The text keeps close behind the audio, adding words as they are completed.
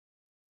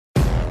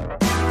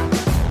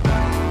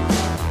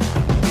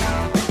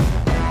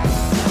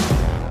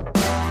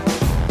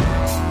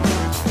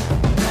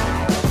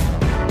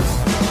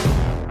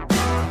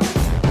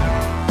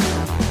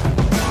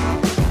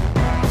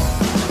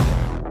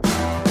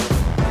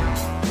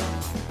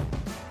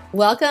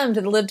Welcome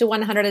to the Live to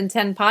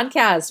 110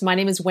 podcast. My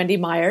name is Wendy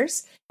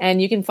Myers,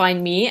 and you can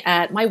find me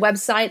at my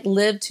website,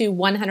 live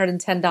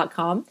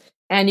to110.com.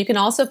 And you can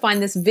also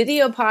find this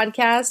video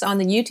podcast on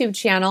the YouTube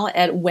channel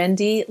at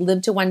Wendy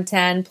Live to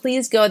 110.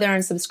 Please go there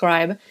and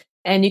subscribe.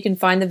 And you can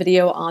find the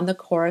video on the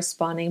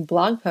corresponding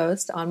blog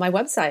post on my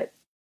website.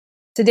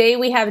 Today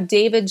we have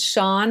David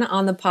Shawn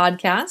on the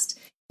podcast.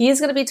 He's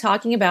going to be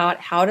talking about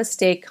how to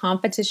stay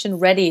competition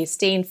ready,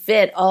 staying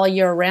fit all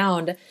year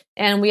round.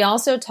 And we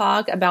also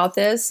talk about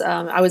this.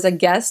 I was a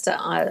guest,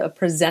 a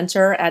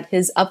presenter at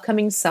his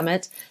upcoming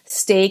summit,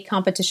 Stay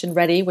Competition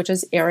Ready, which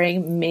is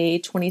airing May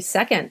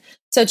 22nd.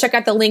 So check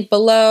out the link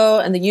below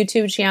in the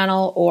YouTube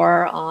channel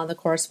or on the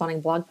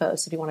corresponding blog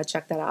post if you want to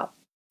check that out.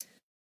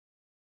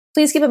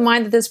 Please keep in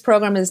mind that this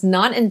program is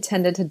not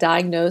intended to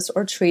diagnose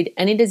or treat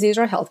any disease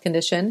or health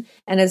condition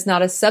and is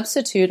not a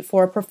substitute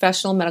for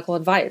professional medical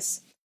advice.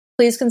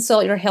 Please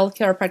consult your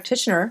healthcare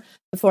practitioner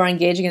before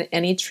engaging in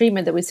any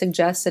treatment that we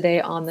suggest today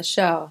on the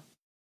show.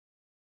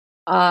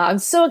 I'm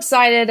so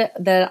excited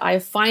that I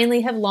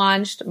finally have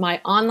launched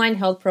my online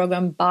health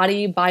program,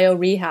 Body Bio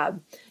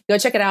Rehab. Go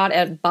check it out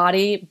at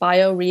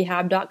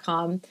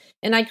bodybiorehab.com.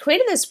 And I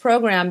created this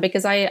program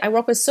because I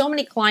work with so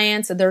many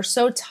clients and they're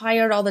so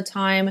tired all the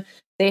time.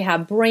 They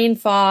have brain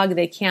fog,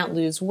 they can't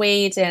lose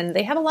weight, and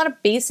they have a lot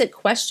of basic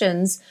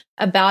questions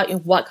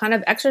about what kind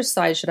of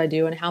exercise should I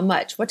do and how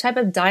much? What type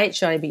of diet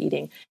should I be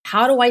eating?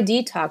 How do I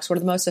detox? What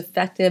are the most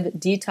effective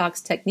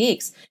detox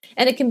techniques?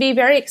 And it can be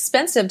very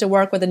expensive to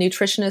work with a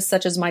nutritionist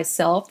such as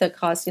myself that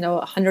costs,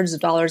 hundreds of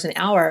dollars an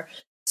hour.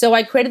 So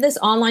I created this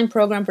online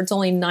program for it's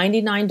only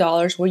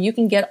 $99 where you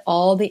can get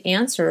all the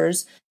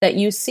answers that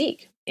you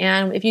seek.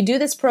 And if you do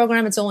this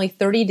program, it's only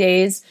 30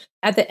 days.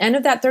 At the end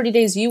of that 30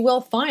 days, you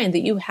will find that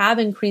you have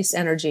increased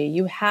energy,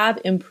 you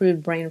have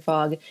improved brain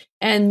fog,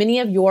 and many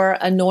of your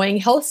annoying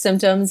health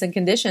symptoms and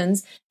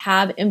conditions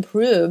have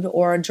improved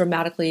or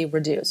dramatically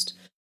reduced.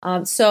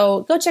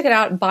 So go check it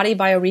out,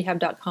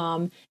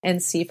 bodybiorehab.com,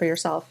 and see for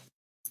yourself.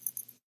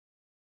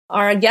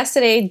 Our guest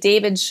today,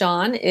 David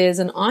Shawn, is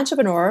an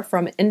entrepreneur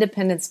from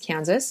Independence,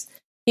 Kansas.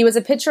 He was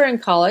a pitcher in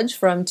college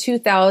from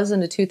 2000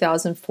 to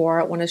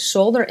 2004 when a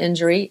shoulder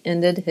injury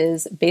ended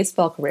his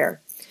baseball career.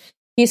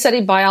 He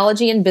studied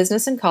biology and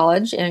business in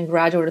college and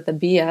graduated with a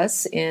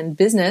BS in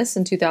business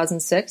in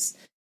 2006.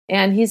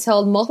 And he's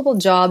held multiple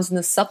jobs in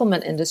the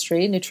supplement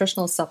industry,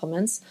 nutritional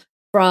supplements,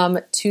 from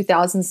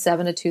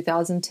 2007 to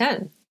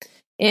 2010.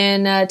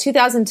 In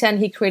 2010,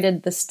 he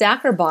created the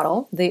Stacker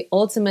Bottle, the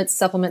ultimate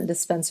supplement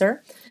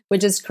dispenser,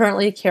 which is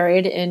currently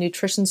carried in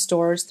nutrition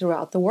stores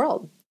throughout the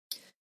world.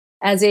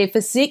 As a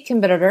physique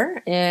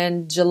competitor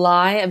in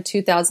July of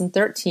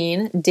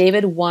 2013,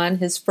 David won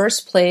his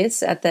first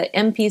place at the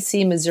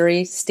MPC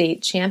Missouri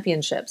State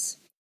Championships.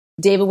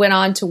 David went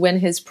on to win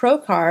his pro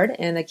card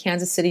in the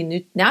Kansas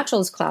City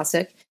Naturals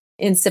Classic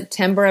in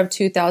September of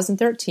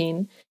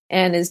 2013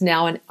 and is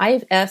now an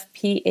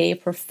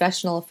IFPA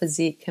professional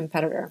physique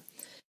competitor.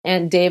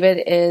 And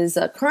David is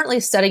currently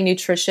studying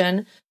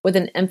nutrition with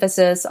an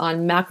emphasis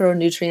on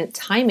macronutrient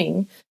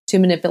timing to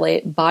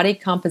manipulate body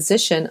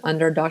composition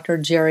under Dr.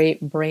 Jerry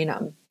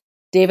Brainum.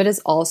 David is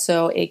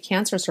also a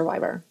cancer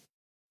survivor.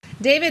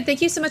 David,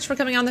 thank you so much for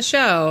coming on the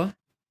show.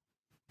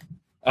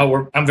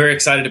 I'm very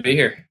excited to be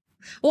here.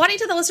 Why don't you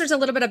tell the listeners a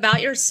little bit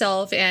about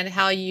yourself and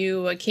how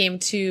you came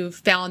to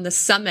found the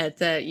summit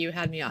that you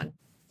had me on?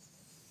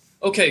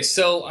 Okay,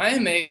 so I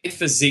am a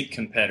physique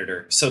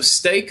competitor. So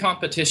stay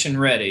competition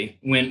ready.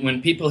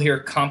 When people hear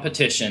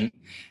competition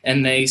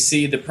and they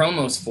see the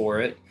promos for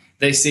it,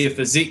 they see a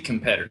physique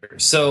competitor.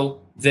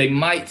 So they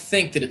might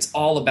think that it's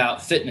all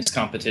about fitness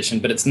competition,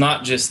 but it's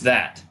not just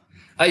that.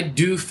 I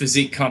do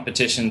physique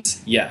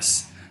competitions,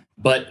 yes.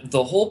 But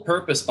the whole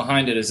purpose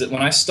behind it is that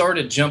when I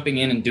started jumping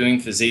in and doing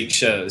physique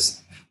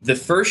shows, the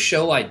first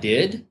show I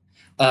did,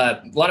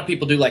 a lot of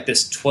people do like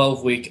this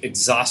 12-week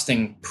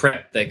exhausting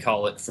prep, they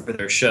call it, for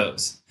their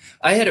shows.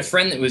 I had a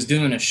friend that was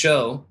doing a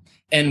show,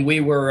 and we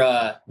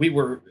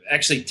were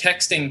actually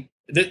texting.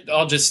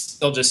 I'll just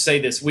say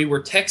this: we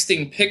were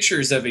texting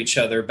pictures of each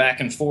other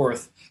back and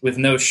forth with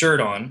no shirt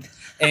on,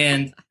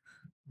 and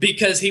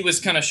because he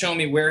was kind of showing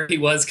me where he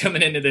was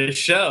coming into this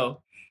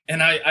show,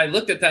 and I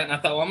looked at that and I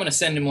thought, well, I'm going to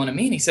send him one of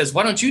me. And he says,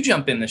 why don't you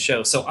jump in the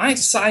show? So I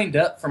signed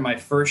up for my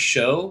first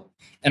show.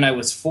 And I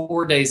was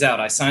 4 days out.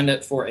 I signed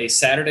up for a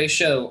Saturday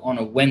show on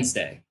a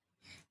Wednesday.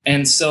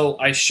 And so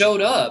I showed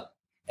up,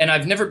 and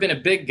I've never been a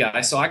big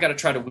guy, so I got to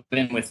try to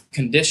win with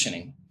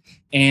conditioning.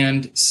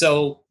 And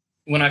so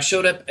when I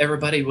showed up,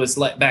 everybody was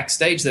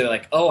backstage. They're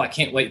like, oh, I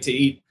can't wait to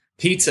eat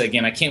pizza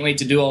again. I can't wait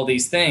to do all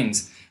these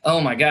things.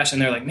 Oh, my gosh.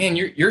 And they're like, man,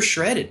 you're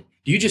shredded.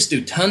 You just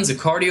do tons of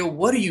cardio.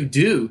 What do you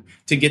do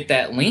to get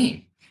that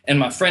lean? And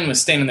my friend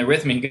was standing there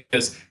with me. He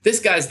goes,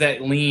 this guy's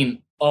that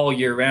lean all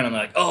year round. I'm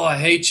like, oh, I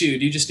hate you.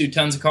 Do you just do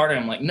tons of cardio?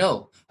 I'm like,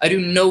 no, I do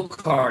no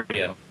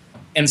cardio.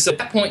 And so at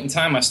that point in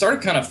time, I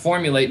started kind of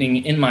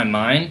formulating in my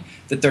mind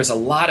that there's a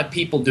lot of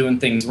people doing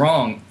things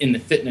wrong in the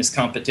fitness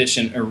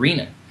competition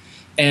arena.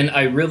 And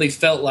I really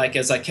felt like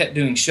as I kept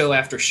doing show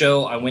after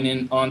show, I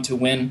went on to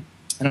win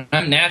And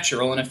I'm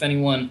natural, and if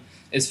anyone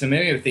is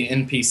familiar with the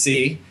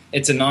NPC,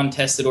 it's a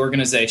non-tested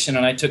organization,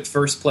 and I took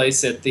first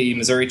place at the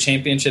Missouri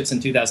Championships in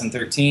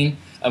 2013.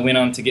 I went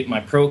on to get my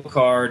pro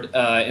card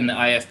in the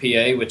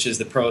IFPA, which is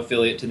the pro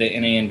affiliate to the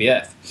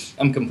NANBF.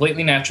 I'm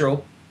completely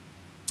natural,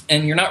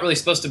 and you're not really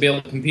supposed to be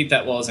able to compete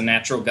that well as a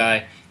natural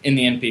guy in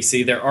the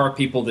NPC. There are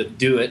people that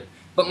do it.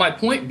 But my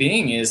point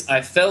being is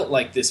I felt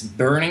like this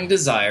burning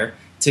desire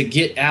to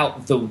get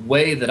out the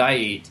way that I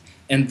eat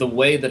and the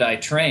way that I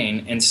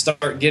train and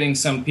start getting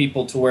some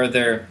people to where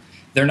they're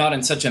not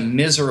in such a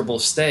miserable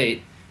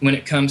state when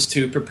it comes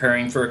to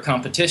preparing for a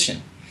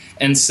competition.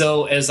 And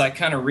so as I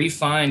kind of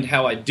refined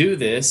how I do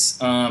this,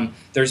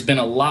 there's been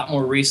a lot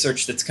more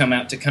research that's come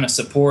out to kind of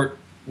support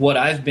what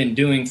I've been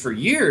doing for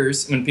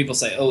years when people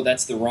say, oh,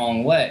 that's the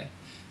wrong way.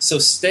 So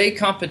stay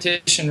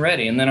competition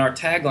ready. And then our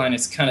tagline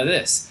is kind of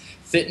this: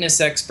 fitness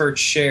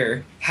experts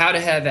share how to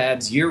have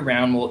abs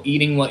year-round while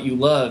eating what you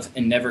love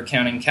and never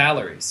counting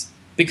calories.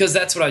 Because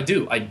that's what I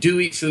do. I do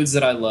eat foods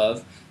that I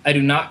love. I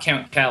do not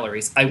count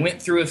calories. I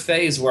went through a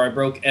phase where I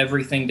broke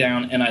everything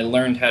down and I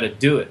learned how to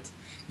do it.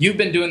 You've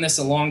been doing this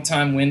a long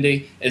time,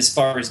 Wendy, as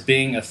far as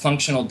being a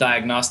functional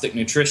diagnostic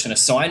nutritionist.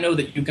 So I know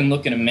that you can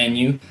look at a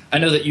menu. I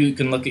know that you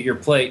can look at your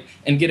plate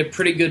and get a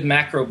pretty good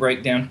macro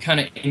breakdown kind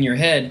of in your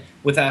head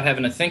without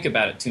having to think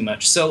about it too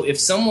much. So if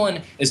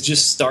someone is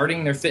just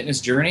starting their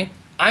fitness journey,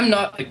 I'm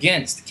not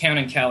against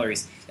counting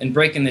calories and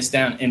breaking this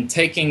down and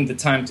taking the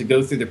time to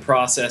go through the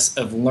process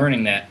of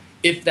learning that,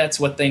 if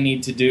that's what they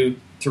need to do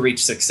to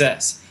reach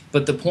success.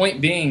 But the point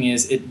being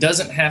is it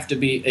doesn't have to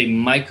be a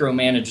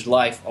micromanaged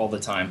life all the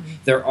time.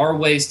 There are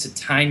ways to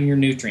time your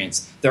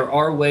nutrients. There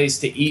are ways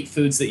to eat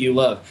foods that you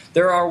love.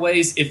 There are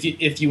ways,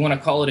 if you want to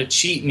call it a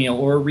cheat meal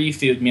or a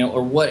refeed meal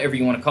or whatever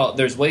you want to call it,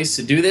 there's ways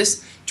to do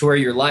this to where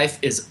your life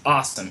is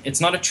awesome. It's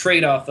not a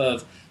trade-off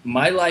of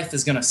my life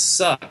is going to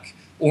suck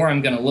or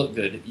I'm going to look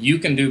good. You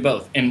can do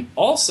both. And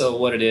also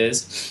what it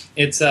is,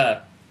 it's,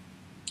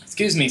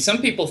 some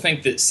people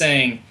think that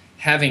saying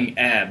having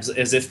abs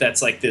as if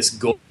that's like this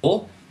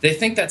goal, they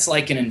think that's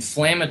like an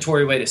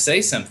inflammatory way to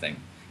say something,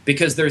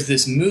 because there's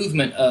this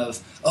movement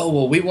of, oh,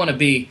 well, we want to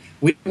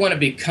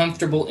be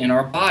comfortable in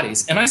our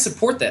bodies. And I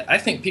support that. I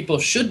think people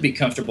should be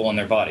comfortable in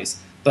their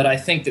bodies, but I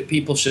think that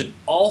people should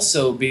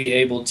also be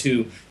able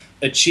to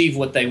achieve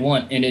what they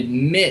want and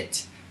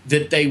admit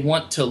that they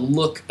want to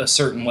look a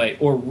certain way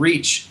or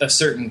reach a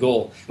certain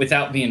goal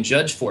without being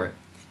judged for it.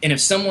 And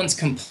if someone's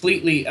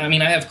completely, I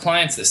have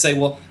clients that say,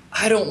 well,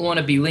 I don't want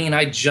to be lean,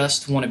 I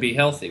just want to be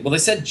healthy. Well, they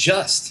said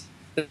just.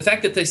 The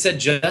fact that they said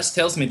just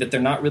tells me that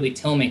they're not really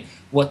telling me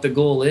what the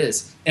goal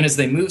is. And as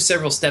they move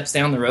several steps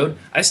down the road,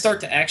 I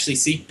start to actually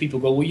see people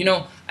go,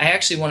 well, I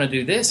actually want to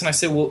do this. And I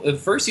said, well, at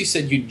first you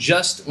said you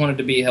just wanted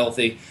to be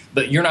healthy,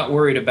 but you're not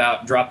worried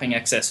about dropping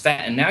excess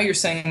fat. And now you're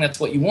saying that's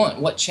what you want.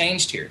 What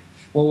changed here?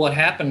 Well, what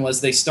happened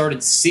was they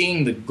started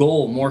seeing the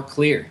goal more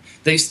clear.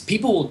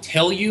 People will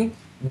tell you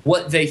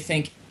what they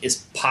think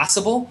is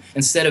possible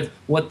instead of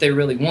what they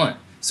really want.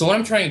 So what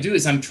I'm trying to do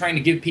is I'm trying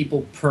to give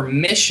people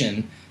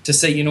permission to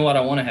say, you know what,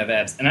 I want to have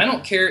abs. And I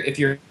don't care if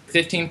you're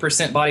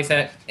 15% body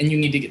fat and you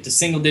need to get to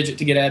single digit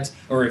to get abs,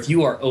 or if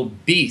you are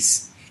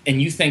obese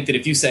and you think that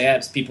if you say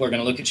abs, people are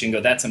going to look at you and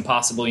go, that's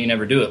impossible, you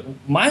never do it.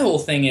 My whole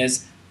thing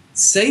is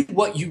say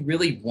what you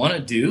really want to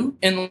do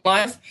in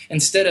life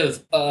instead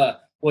of,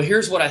 well,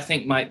 here's what I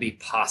think might be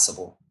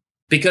possible.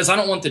 Because I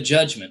don't want the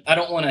judgment. I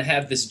don't want to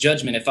have this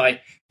judgment if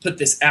I put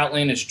this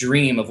outlandish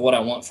dream of what I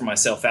want for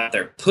myself out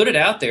there. Put it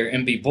out there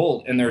and be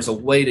bold, and there's a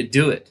way to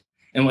do it.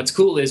 And what's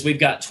cool is we've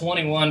got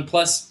 21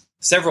 plus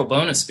several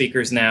bonus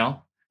speakers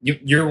now.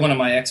 You're one of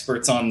my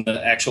experts on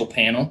the actual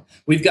panel.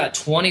 We've got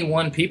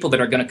 21 people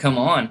that are going to come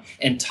on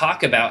and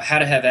talk about how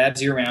to have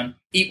abs year-round,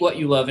 eat what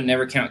you love, and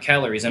never count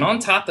calories. And on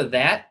top of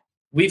that,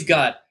 we've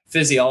got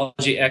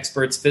physiology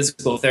experts,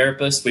 physical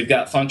therapists. We've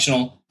got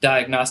functional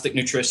diagnostic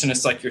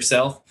nutritionists like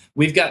yourself.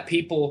 We've got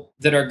people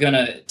that are going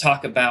to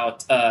talk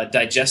about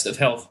digestive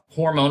health,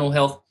 hormonal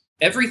health,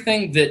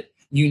 everything that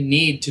you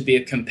need to be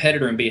a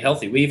competitor and be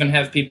healthy. We even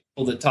have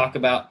people that talk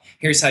about,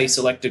 here's how you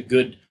select a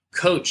good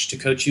coach to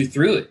coach you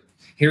through it.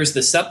 Here's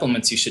the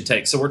supplements you should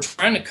take. So we're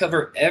trying to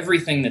cover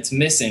everything that's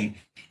missing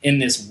in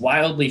this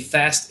wildly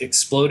fast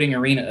exploding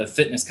arena of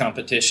fitness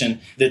competition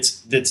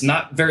that's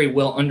not very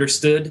well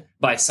understood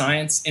by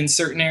science in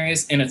certain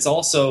areas. And it's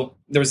also,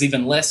 there's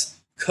even less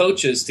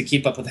coaches to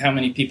keep up with how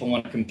many people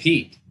want to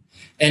compete.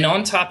 And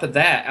on top of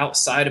that,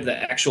 outside of the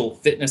actual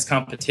fitness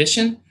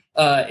competition,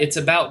 it's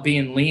about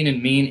being lean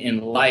and mean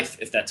in life,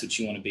 if that's what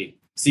you want to be.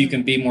 So you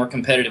can be more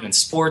competitive in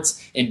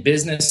sports, in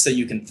business, so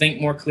you can think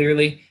more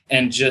clearly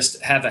and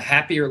just have a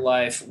happier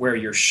life where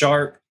you're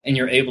sharp and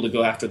you're able to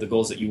go after the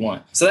goals that you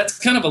want. So that's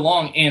kind of a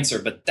long answer,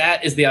 but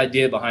that is the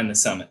idea behind the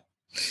summit.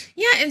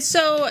 Yeah, and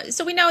so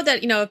we know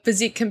that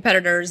physique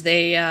competitors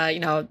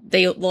they'll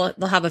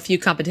have a few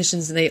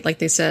competitions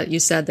and you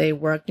said they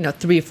work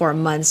 3-4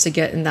 months to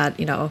get in that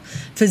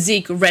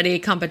physique ready,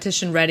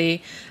 competition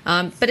ready.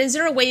 But is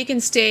there a way you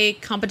can stay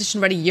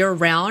competition ready year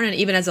round, and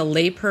even as a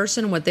lay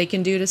person, what they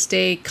can do to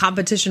stay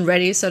competition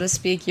ready, so to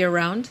speak, year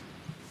round?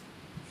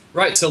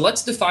 Right. So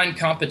let's define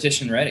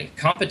competition ready.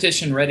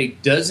 Competition ready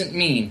doesn't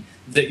mean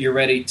that you're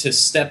ready to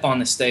step on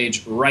the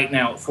stage right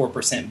now at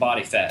 4%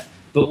 body fat.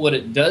 But what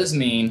it does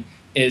mean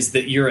is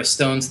that you're a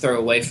stone's throw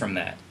away from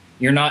that.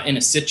 You're not in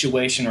a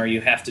situation where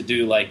you have to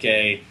do like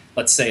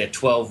let's say a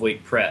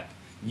 12-week prep.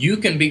 You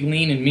can be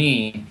lean and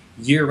mean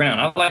year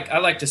round. I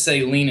like to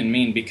say lean and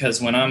mean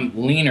because when I'm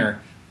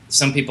leaner,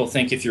 some people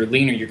think if you're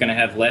leaner, you're going to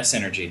have less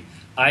energy.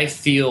 I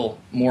feel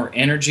more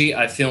energy.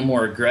 I feel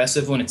more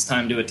aggressive when it's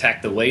time to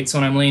attack the weights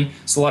when I'm lean.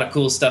 So a lot of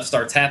cool stuff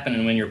starts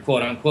happening when you're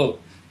quote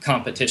unquote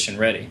competition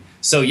ready.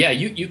 So yeah,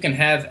 you can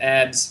have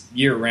abs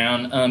year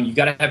round. You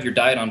got to have your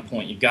diet on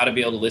point. You got to be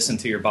able to listen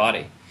to your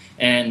body.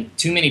 And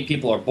too many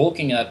people are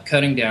bulking up,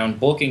 cutting down,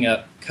 bulking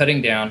up,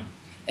 cutting down.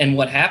 And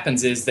what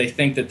happens is they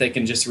think that they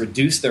can just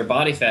reduce their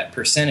body fat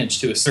percentage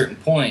to a certain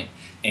point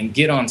and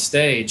get on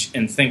stage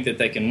and think that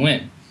they can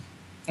win.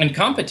 And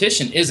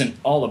competition isn't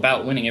all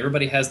about winning.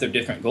 Everybody has their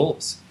different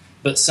goals.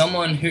 But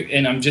someone who,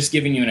 and I'm just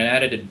giving you an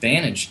added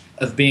advantage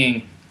of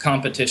being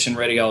competition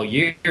ready all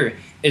year,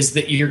 is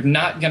that you're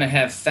not going to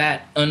have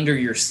fat under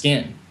your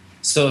skin.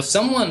 So if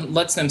someone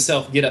lets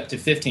themselves get up to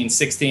 15,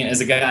 16, as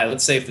a guy,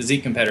 let's say a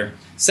physique competitor,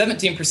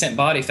 17%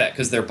 body fat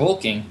because they're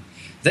bulking,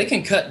 they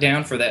can cut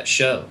down for that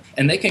show.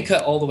 And they can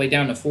cut all the way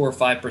down to 4 or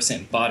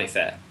 5% body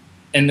fat.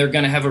 And they're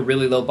going to have a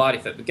really low body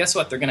fat. But guess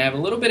what? They're going to have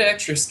a little bit of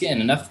extra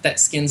skin, enough that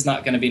skin's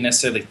not going to be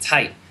necessarily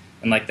tight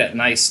and like that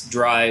nice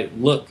dry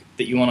look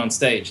that you want on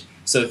stage.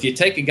 So if you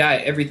take a guy,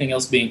 everything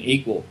else being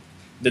equal,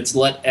 that's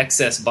let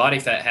excess body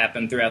fat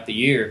happen throughout the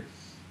year,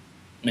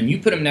 and you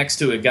put him next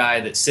to a guy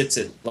that sits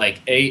at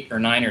like 8 or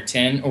 9 or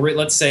 10, or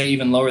let's say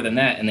even lower than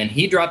that, and then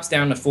he drops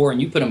down to 4 and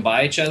you put them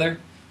by each other,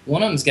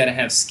 one of them's got to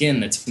have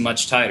skin that's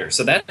much tighter.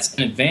 So that's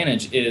an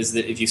advantage, is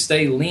that if you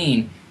stay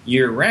lean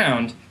year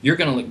round, you're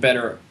going to look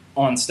better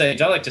on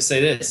stage. I like to say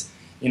this,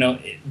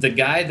 the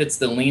guy that's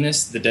the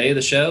leanest the day of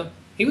the show,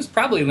 he was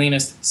probably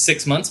leanest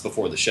 6 months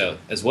before the show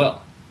as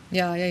well.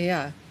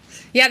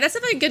 Yeah, that's a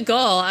very good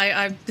goal.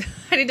 I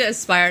need to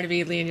aspire to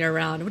be lean year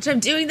round, which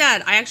I'm doing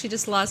that. I actually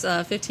just lost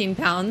 15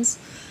 pounds.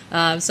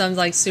 So I'm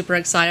like super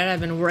excited. I've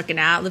been working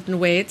out, lifting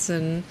weights,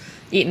 and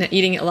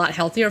eating a lot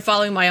healthier,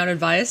 following my own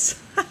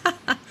advice.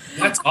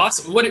 That's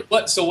awesome. What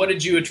do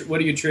you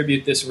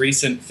attribute this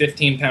recent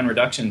 15-pound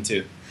reduction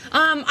to?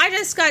 I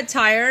just got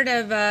tired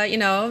of,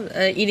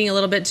 eating a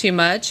little bit too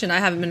much, and I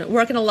haven't been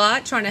working a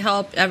lot, trying to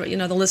help,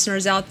 the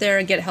listeners out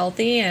there get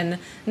healthy and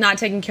not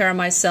taking care of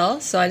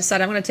myself. So I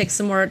decided I'm going to take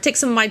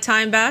some of my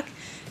time back,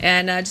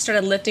 and just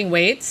started lifting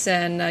weights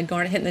and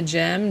going and hitting the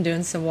gym,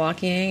 doing some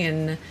walking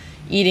and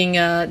eating,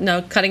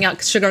 cutting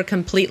out sugar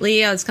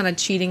completely. I was kind of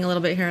cheating a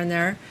little bit here and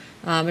there,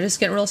 but just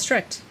getting real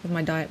strict with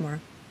my diet more.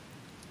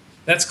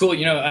 That's cool.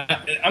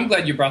 I'm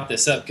glad you brought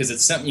this up because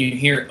it's something you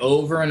hear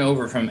over and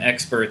over from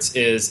experts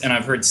and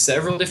I've heard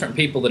several different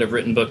people that have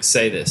written books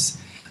say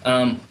this.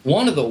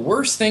 One of the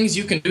worst things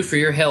you can do for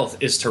your health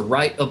is to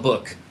write a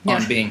book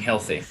on being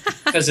healthy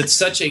because it's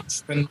such a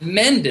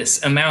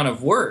tremendous amount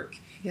of work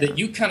that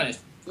you kind of,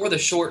 for the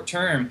short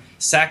term,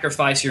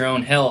 sacrifice your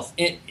own health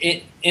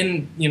in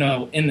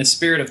the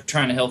spirit of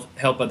trying to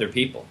help other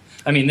people.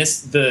 I mean,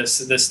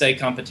 the Stay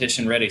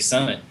Competition Ready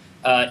Summit,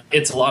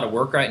 it's a lot of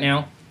work right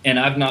now. And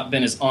I've not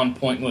been as on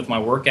point with my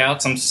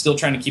workouts. I'm still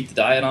trying to keep the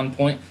diet on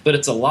point, but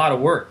it's a lot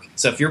of work.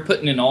 So if you're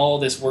putting in all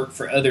this work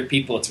for other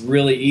people, it's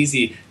really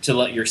easy to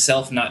let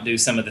yourself not do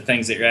some of the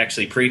things that you're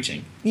actually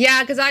preaching.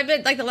 Yeah, because I've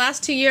been, like the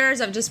last 2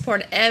 years, I've just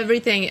poured every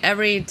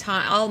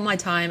time, all my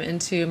time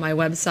into my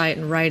website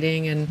and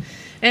writing and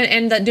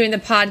doing the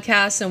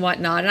podcast and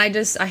whatnot. And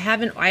I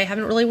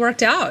haven't really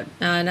worked out.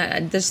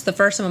 And this is the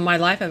first time in my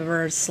life I've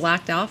ever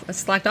slacked off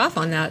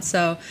on that.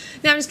 So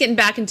now I'm just getting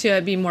back into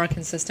it, being more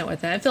consistent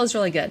with it. It feels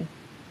really good.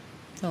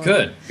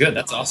 Good.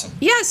 That's awesome.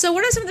 Yeah. So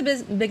what are some of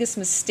the biggest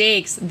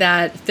mistakes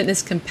that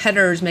fitness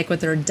competitors make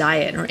with their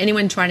diet, or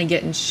anyone trying to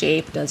get in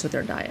shape does with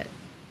their diet?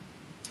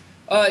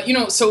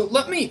 So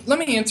let me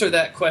answer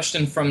that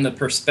question from the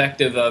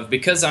perspective of,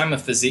 because I'm a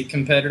physique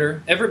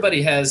competitor,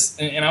 everybody has,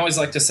 and I always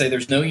like to say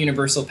there's no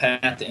universal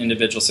path to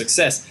individual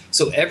success.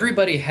 So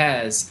everybody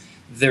has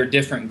their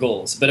different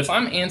goals. But if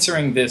I'm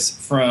answering this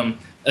from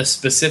a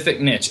specific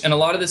niche, and a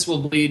lot of this will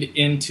bleed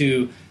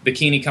into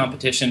bikini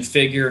competition,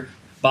 figure,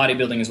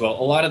 bodybuilding as well.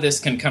 A lot of this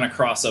can kind of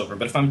cross over.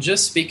 But if I'm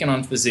just speaking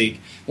on physique,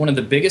 one of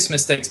the biggest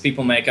mistakes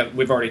people make,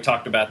 we've already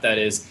talked about that,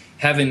 is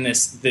having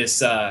this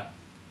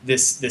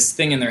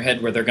thing in their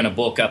head where they're going to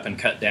bulk up and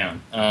cut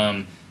down.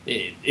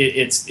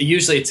 It's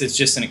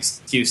just an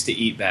excuse to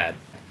eat bad.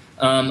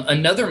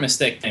 Another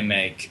mistake they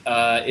make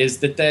is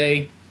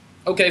that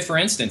for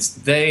instance,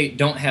 they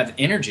don't have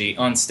energy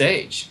on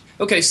stage.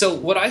 Okay, so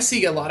what I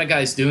see a lot of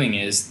guys doing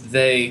is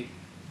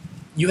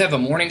you have a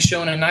morning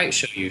show and a night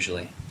show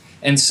usually.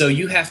 And so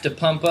you have to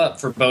pump up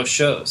for both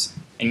shows.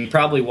 And you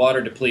probably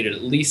water depleted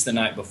at least the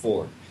night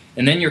before.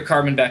 And then you're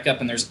carbon back up,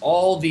 and there's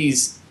all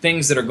these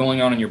things that are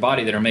going on in your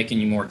body that are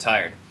making you more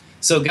tired.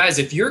 So guys,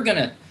 if you're going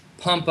to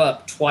pump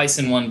up twice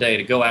in one day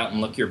to go out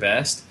and look your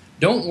best,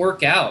 don't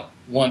work out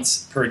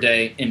once per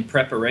day in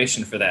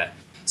preparation for that.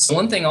 So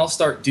one thing I'll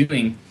start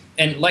doing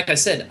And like I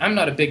said, I'm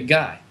not a big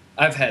guy.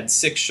 I've had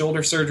 6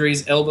 shoulder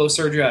surgeries, elbow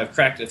surgery. I've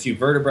cracked a few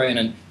vertebrae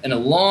and a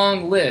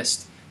long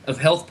list of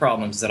health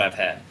problems that I've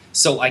had.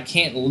 So I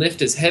can't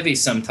lift as heavy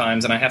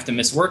sometimes, and I have to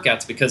miss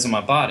workouts because of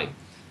my body.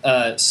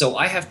 So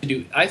I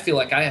feel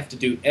like I have to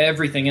do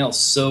everything else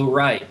so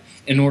right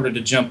in order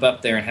to jump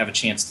up there and have a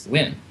chance to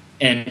win.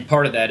 And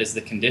part of that is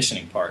the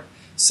conditioning part.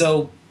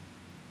 So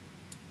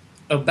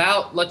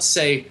about, let's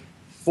say,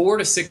 4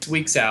 to 6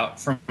 weeks out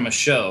from a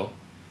show,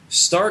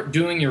 start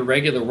doing your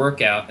regular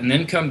workout and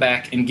then come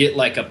back and get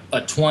like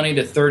a 20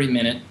 to 30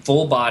 minute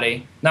full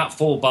body, not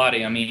full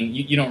body. I mean,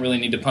 you don't really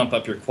need to pump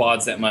up your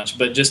quads that much,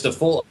 but just a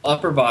full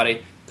upper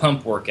body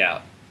pump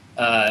workout.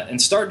 And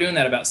start doing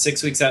that about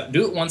 6 weeks out.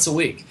 Do it once a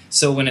week.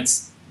 So when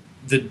it's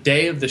the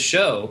day of the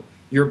show,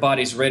 your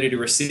body's ready to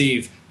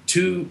receive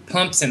 2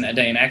 pumps in that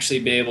day and actually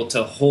be able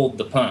to hold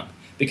the pump.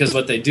 Because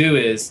what they do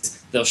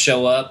is they'll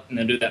show up and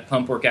they'll do that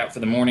pump workout for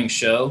the morning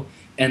show.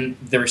 And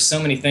there are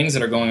so many things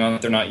that are going on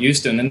that they're not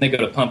used to. And then they go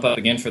to pump up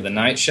again for the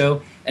night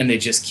show, and they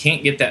just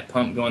can't get that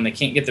pump going. They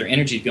can't get their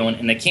energy going,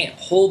 and they can't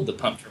hold the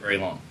pump for very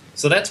long.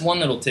 So that's one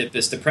little tip,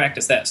 is to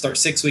practice that. Start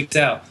 6 weeks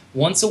out.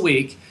 Once a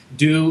week,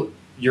 do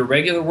your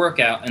regular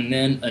workout and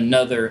then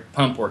another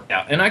pump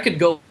workout. And I could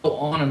go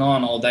on and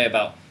on all day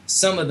about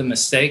some of the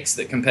mistakes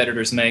that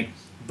competitors make.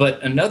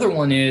 But another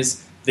one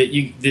is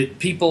that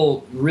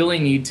people really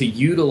need to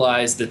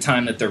utilize the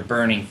time that they're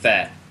burning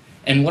fat.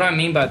 And what I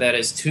mean by that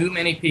is too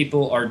many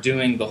people are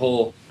doing the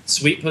whole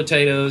sweet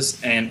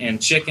potatoes and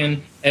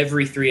chicken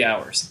every 3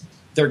 hours.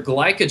 Their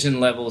glycogen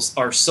levels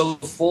are so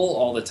full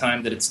all the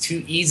time that it's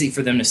too easy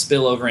for them to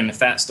spill over into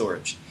fat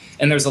storage.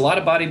 And there's a lot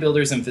of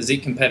bodybuilders and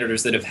physique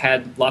competitors that have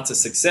had lots of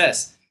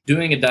success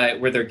doing a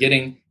diet where they're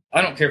getting,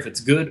 I don't care if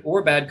it's good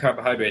or bad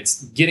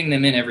carbohydrates, getting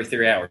them in every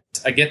 3 hours.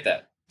 I get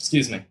that.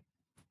 Excuse me.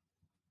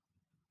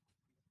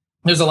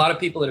 There's a lot of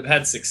people that have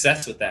had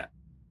success with that.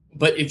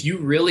 But if you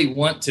really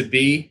want to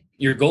be,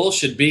 your goal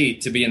should be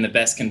to be in the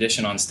best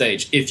condition on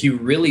stage. If you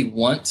really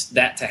want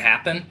that to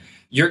happen,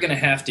 you're going to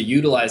have to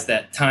utilize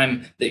that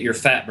time that you're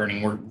fat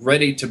burning. We're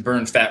ready to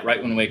burn fat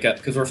right when we wake up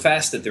because we're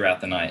fasted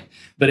throughout the night.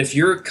 But if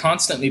you're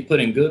constantly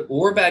putting good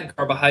or bad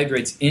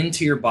carbohydrates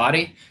into your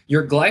body,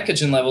 your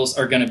glycogen levels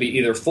are going to be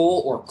either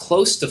full or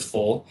close to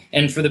full.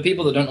 And for the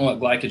people that don't know what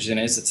glycogen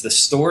is, it's the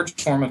stored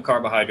form of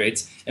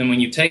carbohydrates. And when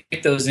you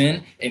take those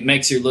in, it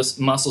makes your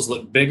muscles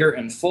look bigger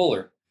and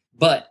fuller.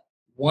 But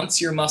once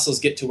your muscles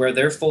get to where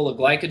they're full of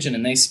glycogen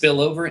and they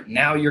spill over,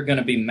 now you're going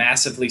to be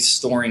massively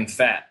storing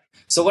fat.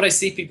 So what I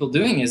see people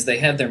doing is they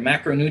have their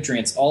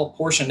macronutrients all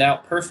portioned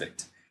out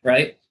perfect,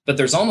 right? But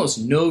there's almost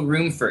no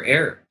room for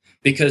error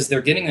because they're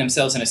getting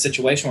themselves in a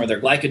situation where their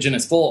glycogen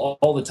is full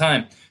all the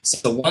time.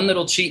 So one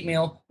little cheat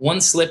meal,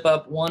 one slip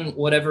up, one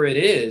whatever it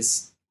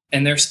is,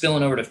 and they're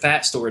spilling over to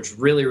fat storage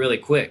really, really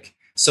quick.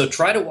 So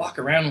try to walk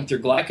around with your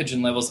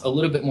glycogen levels a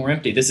little bit more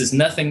empty. This is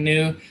nothing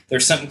new.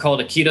 There's something called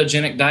a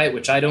ketogenic diet,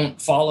 which I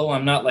don't follow.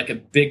 I'm not like a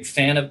big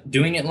fan of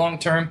doing it long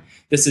term.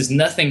 This is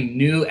nothing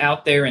new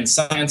out there in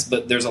science,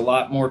 but there's a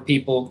lot more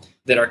people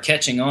that are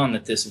catching on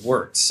that this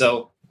works.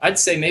 So I'd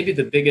say maybe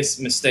the biggest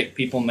mistake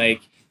people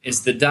make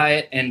is the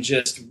diet and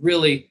just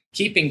really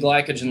keeping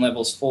glycogen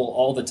levels full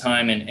all the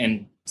time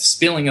and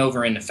spilling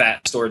over into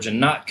fat storage and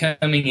not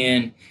coming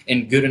in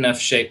good enough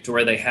shape to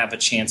where they have a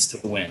chance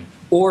to win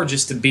or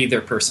just to be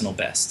their personal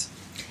best.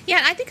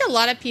 Yeah, I think a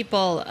lot of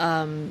people,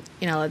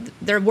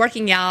 they're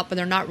working out, but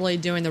they're not really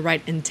doing the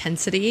right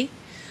intensity.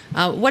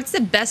 What's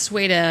the best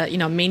way to,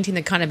 maintain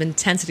the kind of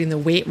intensity in the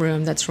weight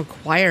room that's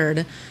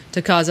required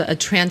to cause a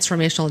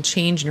transformational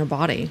change in your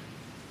body?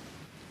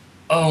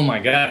 Oh my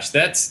gosh,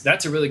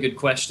 that's a really good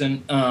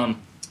question.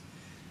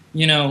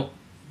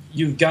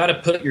 You've got to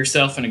put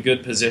yourself in a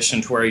good position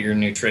to where your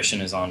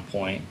nutrition is on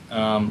point. If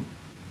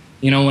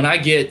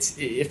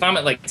I'm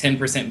at like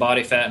 10%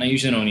 body fat, and I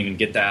usually don't even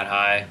get that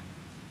high,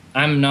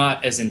 I'm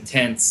not as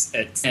intense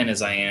at 10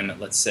 as I am at,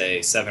 let's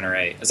say, 7 or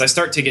 8. As I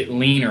start to get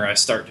leaner, I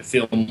start to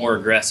feel more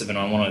aggressive and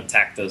I want to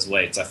attack those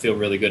weights. I feel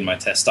really good. My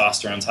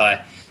testosterone's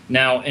high.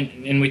 Now,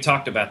 and we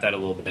talked about that a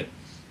little bit.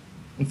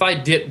 If I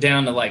dip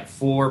down to like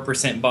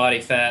 4%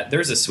 body fat,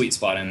 there's a sweet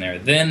spot in there.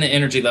 Then the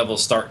energy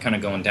levels start kind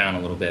of going down a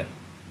little bit.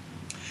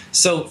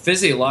 So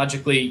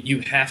physiologically,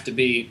 you have to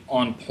be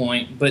on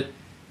point,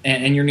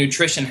 and your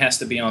nutrition has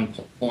to be on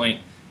point.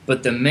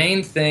 But the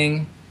main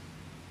thing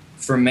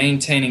for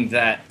maintaining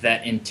that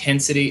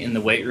intensity in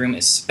the weight room,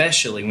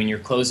 especially when you're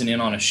closing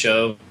in on a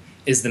show,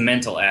 is the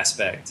mental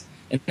aspect.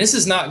 And this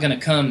is not going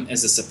to come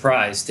as a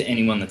surprise to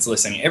anyone that's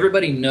listening.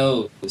 Everybody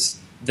knows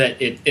that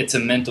it's a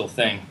mental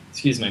thing.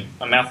 Excuse me,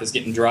 my mouth is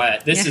getting dry.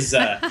 This is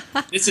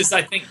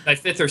I think my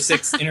 5th or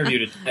 6th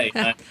interview today.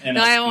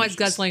 I'm always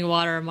guzzling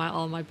water on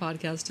all my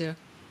podcasts too.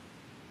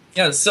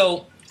 Yeah,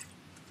 so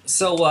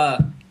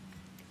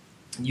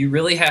you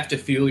really have to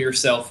fuel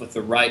yourself with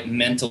the right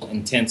mental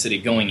intensity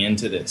going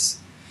into this.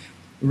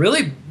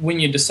 Really, when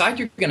you decide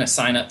you're going to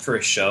sign up for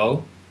a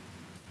show,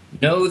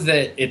 know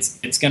that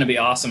it's going to be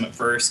awesome at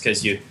first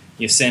because you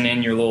send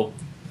in your little,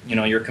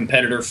 your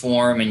competitor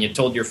form and you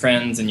told your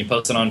friends and you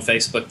posted on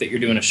Facebook that you're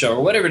doing a show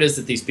or whatever it is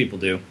that these people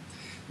do.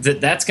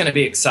 that's going to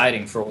be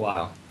exciting for a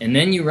while. And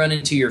then you run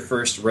into your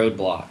first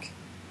roadblock,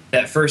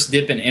 that first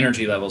dip in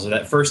energy levels, or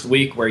that first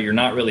week where you're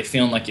not really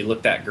feeling like you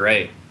look that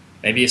great.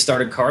 Maybe you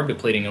started carb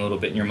depleting a little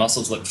bit and your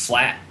muscles look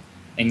flat.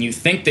 And you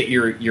think that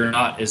you're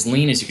not as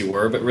lean as you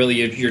were, but really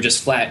you're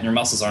just flat and your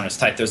muscles aren't as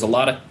tight. There's a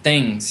lot of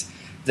things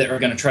that are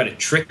going to try to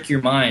trick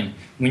your mind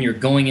when you're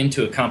going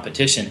into a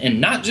competition. And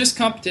not just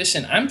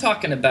competition, I'm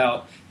talking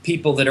about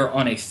people that are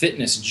on a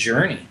fitness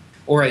journey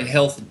or a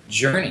health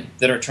journey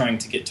that are trying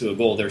to get to a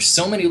goal. There's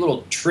so many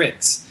little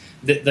tricks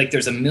that, like,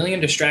 there's a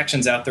million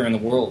distractions out there in the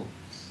world.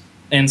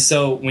 And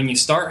so when you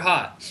start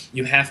hot,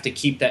 you have to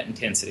keep that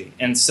intensity.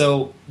 And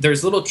so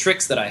there's little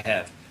tricks that I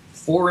have.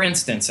 For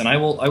instance, and I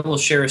will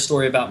share a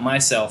story about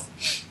myself.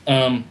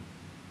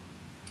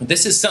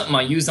 This is something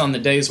I use on the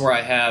days where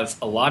I have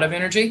a lot of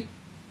energy,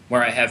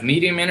 where I have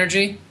medium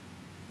energy,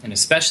 and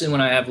especially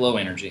when I have low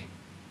energy,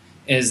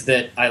 is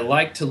that I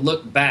like to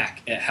look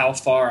back at how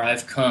far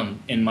I've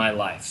come in my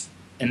life.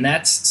 And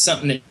that's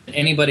something that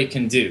anybody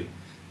can do.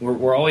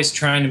 We're always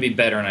trying to be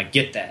better, and I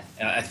get that.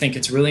 I think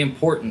it's really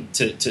important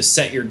to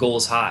set your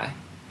goals high.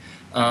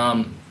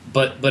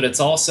 But it's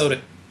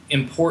also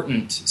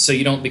important, so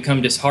you don't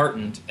become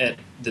disheartened at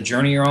the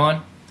journey you're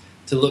on,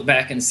 to look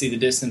back and see the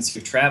distance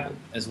you've traveled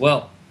as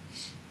well.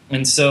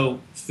 And so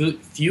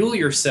fuel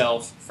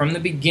yourself from the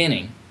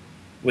beginning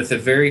with a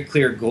very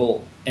clear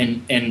goal,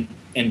 and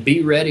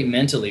be ready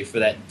mentally for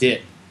that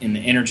dip in the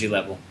energy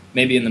level,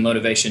 maybe in the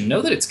motivation.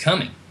 Know that it's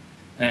coming,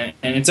 and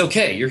it's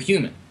okay. You're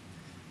human.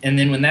 And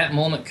then when that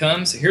moment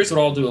comes, here's what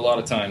I'll do a lot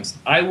of times.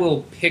 I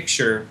will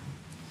picture,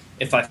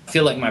 if I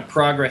feel like my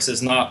progress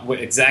is not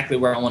exactly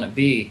where I want to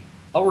be,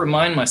 I'll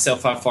remind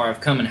myself how far I've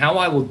come. And how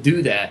I will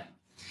do that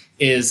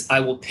is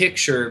I will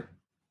picture,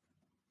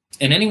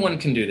 and anyone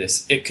can do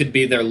this, it could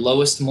be their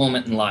lowest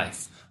moment in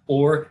life,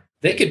 or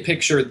they could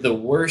picture the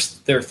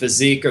worst their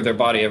physique or their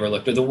body ever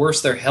looked, or the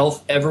worst their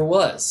health ever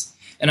was.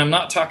 And I'm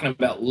not talking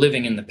about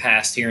living in the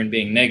past here and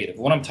being negative.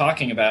 What I'm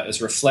talking about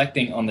is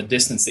reflecting on the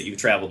distance that you've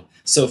traveled.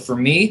 So for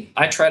me,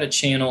 I try to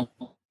channel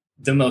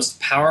the most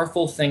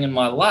powerful thing in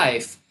my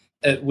life,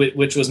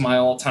 which was my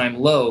all-time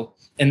low.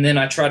 And then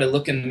I try to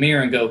look in the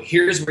mirror and go,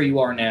 here's where you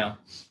are now.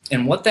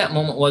 And what that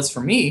moment was for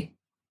me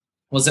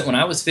was that when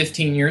I was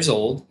 15 years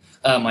old,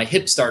 my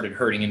hip started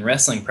hurting in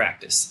wrestling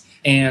practice.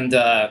 And,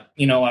 I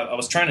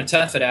was trying to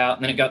tough it out,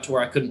 and then it got to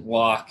where I couldn't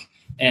walk.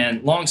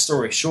 And long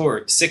story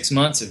short, 6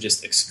 months of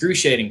just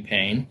excruciating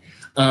pain.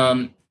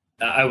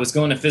 I was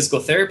going to physical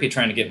therapy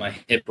trying to get my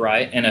hip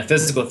right, and a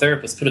physical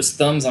therapist put his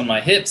thumbs on my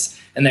hips,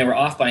 and they were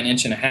off by 1.5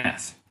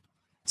 inches.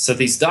 So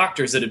these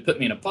doctors that had put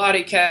me in a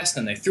body cast,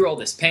 and they threw all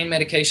this pain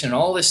medication and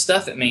all this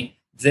stuff at me,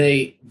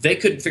 they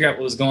couldn't figure out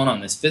what was going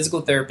on. This physical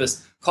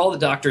therapist called the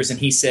doctors, and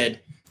he said,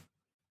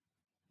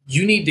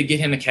 you need to get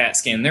him a CAT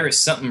scan. There is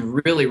something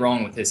really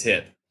wrong with his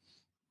hip.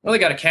 Well, I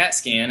got a CAT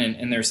scan,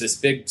 and there's this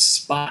big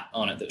spot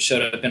on it that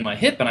showed up in my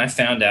hip, and I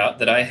found out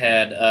that I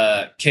had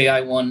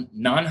KI1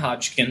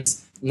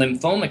 non-Hodgkin's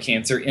lymphoma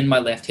cancer in my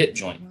left hip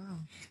joint. Wow.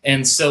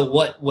 And so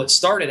what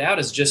started out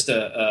as just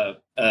a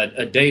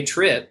day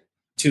trip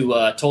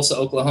to Tulsa,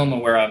 Oklahoma,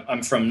 where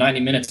I'm from, 90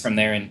 minutes from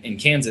there in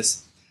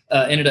Kansas,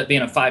 ended up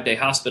being a 5-day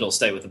hospital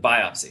stay with a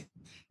biopsy.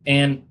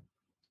 And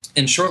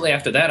shortly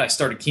after that, I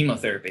started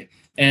chemotherapy.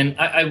 And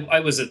I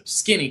was a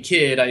skinny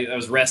kid. I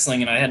was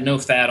wrestling, and I had no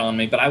fat on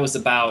me, but I was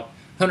about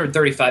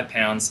 135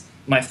 pounds.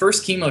 My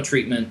first chemo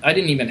treatment, I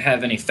didn't even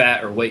have any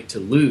fat or weight to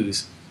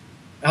lose.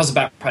 I was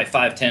about probably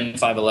 5'10",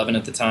 5'11"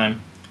 at the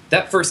time.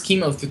 That first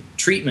chemo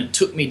treatment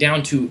took me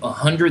down to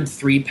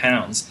 103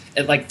 pounds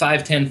at like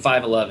 5'10",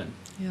 5'11".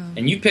 Yeah.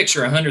 And you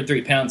picture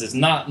 103 pounds is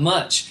not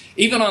much.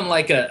 Even on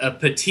like a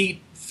petite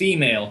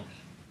female,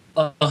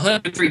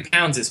 103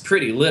 pounds is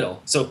pretty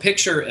little. So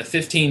picture a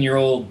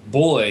 15-year-old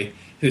boy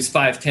who's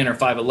 5'10" or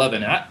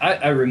 5'11".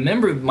 I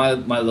remember my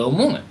low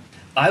moment.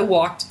 I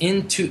walked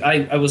into,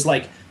 I was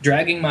like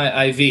dragging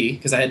my IV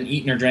because I hadn't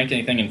eaten or drank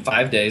anything in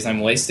 5 days. I'm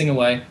wasting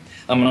away.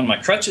 I'm on my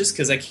crutches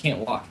because I can't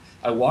walk.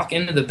 I walk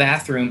into the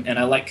bathroom, and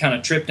I like kind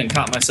of tripped and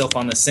caught myself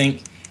on the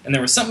sink. And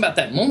there was something about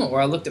that moment where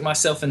I looked at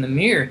myself in the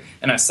mirror,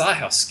 and I saw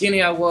how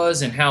skinny I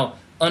was and how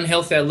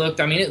unhealthy I looked.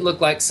 I mean, it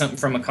looked like something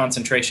from a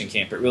concentration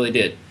camp. It really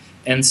did.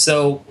 And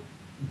so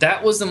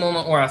that was the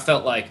moment where I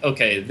felt like,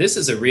 okay, this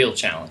is a real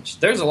challenge.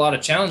 There's a lot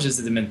of challenges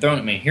that have been thrown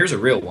at me. Here's a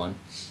real one.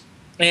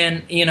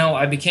 And,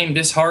 I became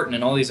disheartened,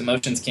 and all these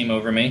emotions came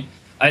over me.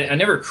 I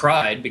never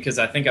cried because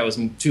I think I was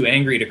too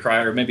angry to cry,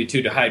 or maybe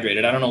too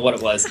dehydrated. I don't know what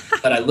it was.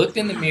 But I looked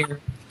in the mirror,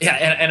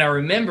 and I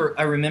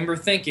remember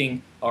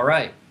thinking, all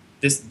right,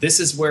 this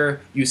is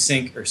where you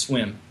sink or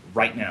swim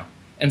right now.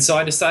 And so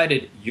I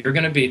decided, you're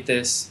going to beat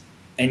this,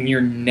 and you're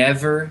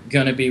never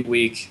going to be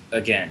weak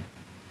again.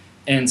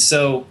 And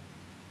so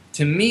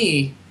to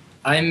me,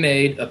 I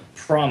made a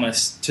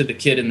promise to the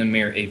kid in the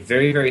mirror, a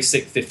very, very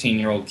sick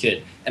 15-year-old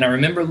kid. And I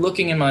remember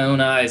looking in my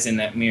own eyes in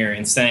that mirror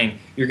and saying,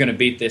 you're going to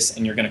beat this,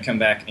 and you're going to come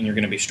back, and you're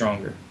going to be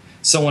stronger.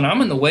 So when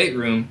I'm in the weight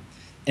room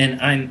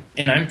and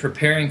I'm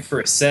preparing for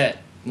a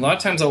set, a lot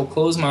of times I will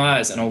close my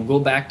eyes and I'll go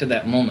back to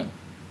that moment.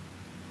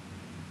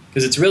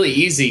 Because it's really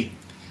easy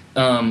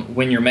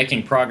when you're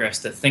making progress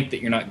to think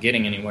that you're not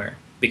getting anywhere,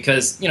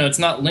 because it's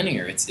not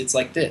linear. It's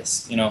like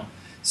this.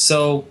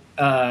 So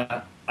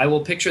I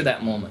will picture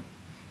that moment,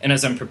 and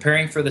as I'm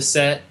preparing for the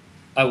set,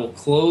 I will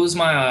close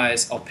my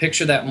eyes. I'll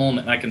picture that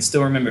moment, and I can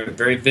still remember it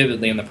very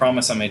vividly in the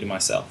promise I made to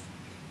myself.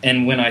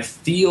 And when I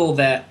feel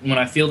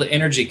the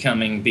energy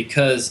coming,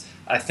 because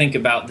I think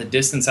about the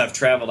distance I've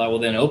traveled, I will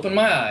then open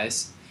my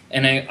eyes,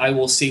 and I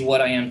will see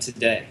what I am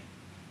today.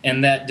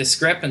 And that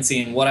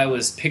discrepancy in what I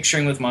was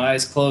picturing with my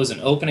eyes closed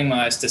and opening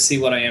my eyes to see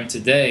what I am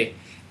today,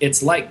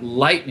 it's like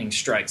lightning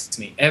strikes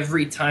me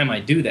every time I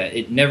do that.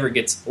 It never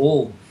gets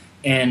old.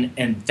 And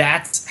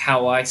that's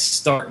how I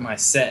start my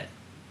set.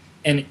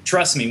 And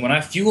trust me, when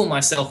I fuel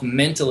myself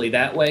mentally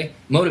that way,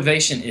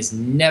 motivation is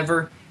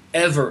never,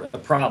 ever a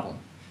problem.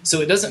 So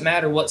it doesn't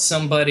matter what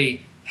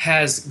somebody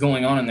has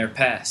going on in their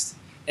past.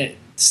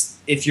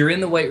 If you're in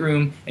the weight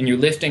room and you're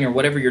lifting or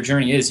whatever your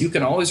journey is, you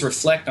can always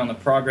reflect on the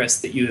progress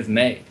that you have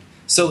made.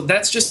 So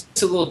that's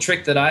just a little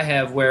trick that I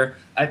have, where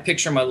I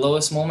picture my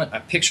lowest moment, I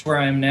picture where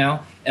I am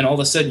now, and all of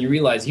a sudden you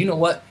realize, you know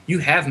what? You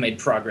have made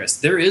progress.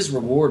 There is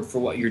reward for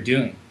what you're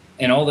doing.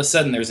 And all of a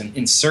sudden there's an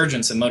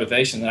insurgence of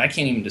motivation that I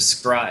can't even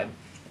describe.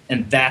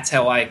 And that's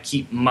how I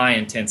keep my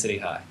intensity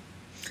high.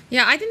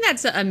 Yeah, I think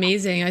that's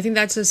amazing. I think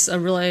that's just a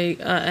really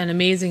an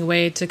amazing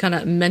way to kind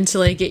of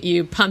mentally get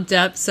you pumped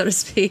up, so to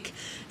speak,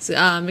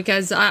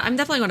 because I'm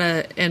definitely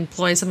going to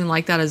employ something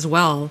like that as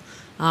well.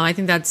 I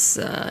think that's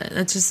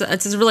just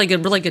a really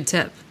good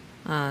tip.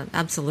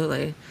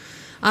 Absolutely.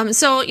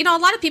 So a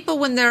lot of people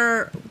when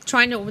they're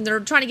trying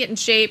to get in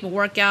shape and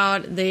work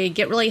out, they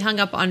get really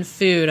hung up on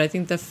food. I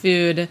think the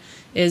food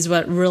is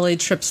what really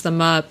trips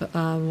them up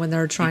when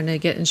they're trying to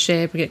get in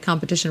shape or get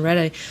competition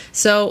ready.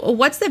 So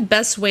what's the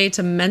best way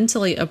to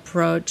mentally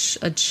approach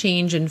a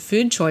change in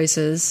food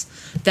choices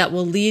that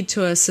will lead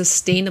to a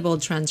sustainable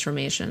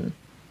transformation?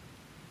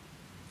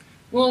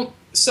 Well,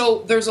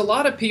 so there's a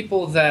lot of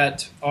people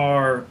that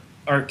are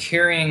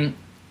carrying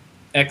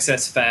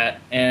excess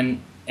fat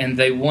and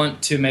they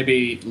want to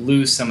maybe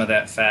lose some of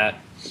that fat.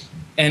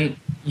 And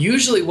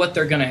usually what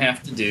they're going to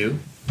have to do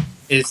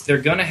is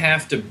they're going to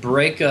have to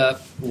break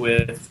up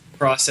with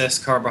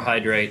processed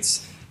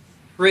carbohydrates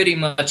pretty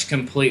much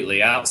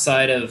completely,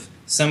 outside of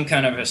some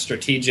kind of a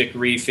strategic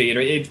refeed. Or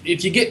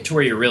if you get to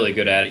where you're really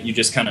good at it, you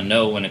just kind of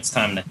know when it's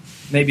time to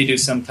maybe do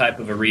some type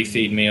of a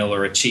refeed meal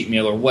or a cheat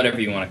meal or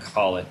whatever you want to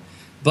call it.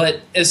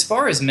 But as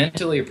far as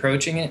mentally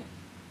approaching it,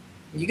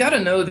 you got to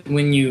know that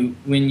when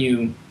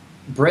you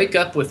break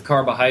up with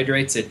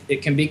carbohydrates,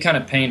 it can be kind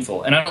of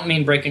painful. And I don't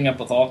mean breaking up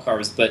with all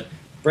carbs, but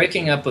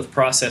breaking up with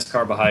processed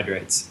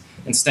carbohydrates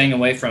and staying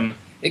away from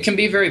it can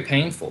be very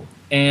painful.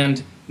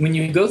 And when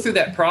you go through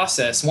that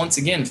process, once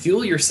again,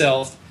 fuel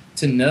yourself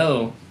to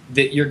know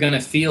that you're going to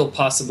feel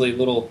possibly a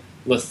little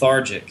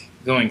lethargic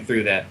going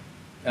through that,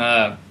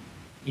 that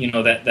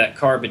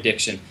carb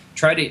addiction.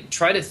 Try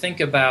to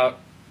think about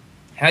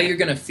how you're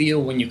going to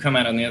feel when you come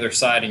out on the other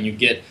side and you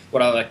get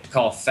what I like to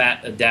call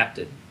fat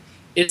adapted.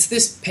 It's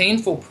this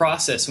painful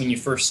process when you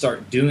first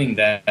start doing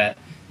that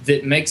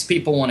makes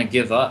people want to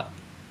give up.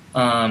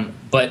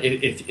 But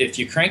if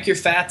you crank your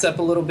fats up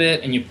a little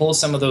bit and you pull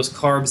some of those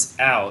carbs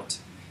out,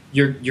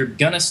 you're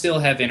going to still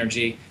have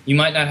energy. You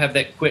might not have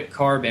that quick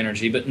carb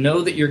energy, but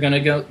know that you're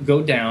going to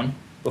go down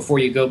before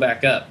you go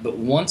back up. But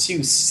once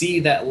you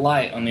see that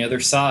light on the other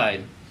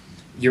side,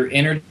 your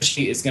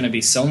energy is going to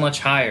be so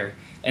much higher.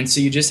 And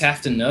so you just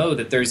have to know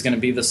that there's going to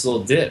be this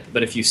little dip.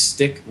 But if you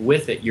stick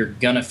with it, you're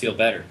going to feel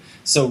better.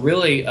 So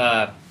really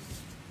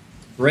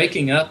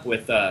breaking up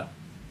with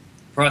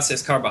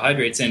processed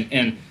carbohydrates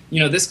and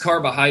this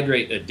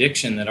carbohydrate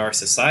addiction that our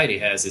society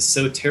has is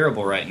so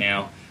terrible right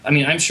now. I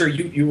mean, I'm sure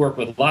you work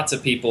with lots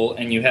of people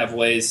and you have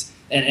ways,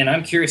 and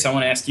I'm curious, I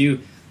want to ask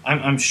you,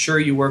 I'm sure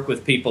you work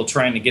with people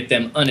trying to get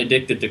them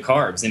unaddicted to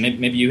carbs, and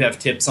maybe you have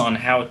tips on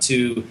how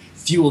to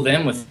fuel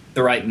them with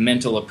the right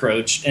mental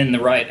approach and the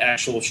right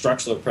actual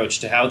structural approach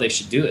to how they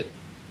should do it.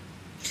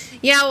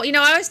 Yeah, well,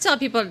 I always tell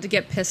people to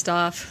get pissed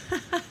off.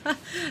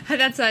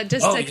 That's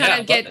to kind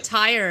of get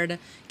tired.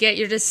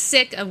 You're just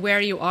sick of where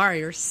you are.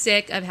 You're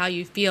sick of how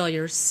you feel.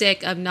 You're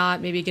sick of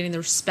not maybe getting the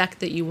respect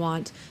that you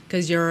want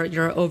because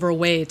you're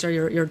overweight, or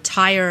you're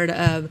tired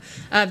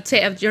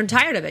you're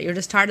tired of it. You're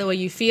just tired of the way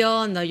you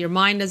feel, and your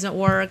mind doesn't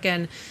work.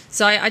 And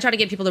so I try to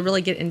get people to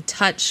really get in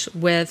touch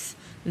with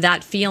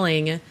that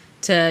feeling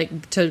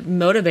to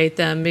motivate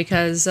them,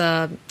 because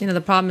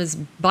the problem is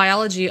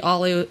biology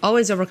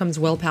always overcomes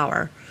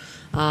willpower.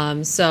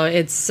 So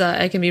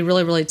it can be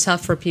really, really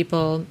tough for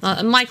people.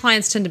 My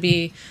clients tend to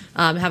be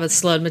have a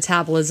slowed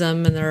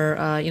metabolism, and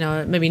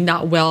they're maybe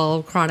not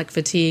well, chronic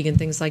fatigue and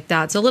things like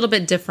that. So a little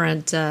bit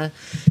different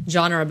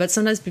genre, but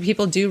sometimes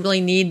people do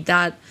really need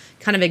that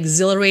kind of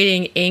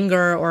exhilarating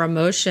anger or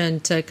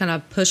emotion to kind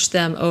of push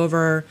them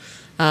over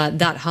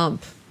that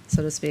hump,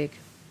 so to speak.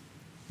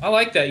 I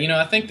like that.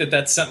 I think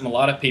that's something a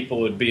lot of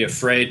people would be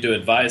afraid to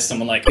advise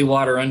someone, like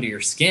water under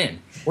your skin.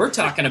 We're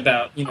talking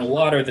about,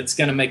 water that's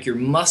going to make your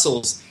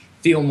muscles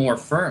feel more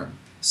firm.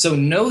 So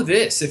know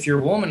this, if you're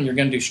a woman and you're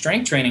going to do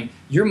strength training,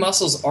 your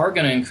muscles are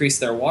going to increase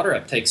their water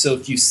uptake. So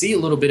if you see a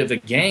little bit of a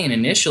gain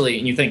initially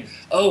and you think,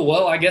 oh,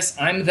 well, I guess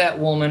I'm that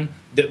woman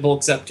that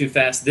bulks up too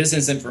fast, this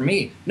isn't for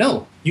me.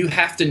 No, you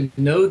have to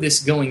know this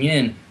going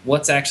in,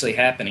 what's actually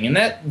happening.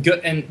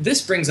 And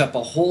this brings up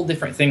a whole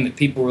different thing that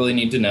people really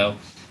need to know,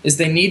 is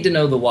they need to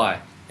know the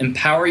why.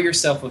 Empower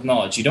yourself with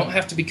knowledge. You don't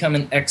have to become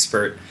an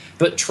expert,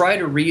 but try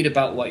to read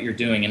about what you're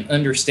doing and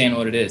understand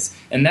what it is.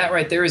 And that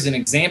right there is an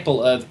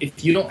example of,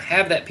 if you don't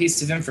have that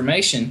piece of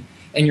information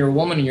and you're a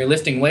woman and you're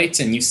lifting weights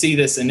and you see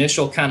this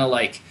initial kind of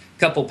like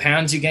couple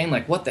pounds you gain,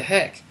 like, what the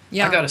heck?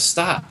 Yeah. I got to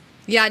stop.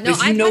 Yeah, no,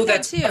 I've had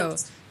that too.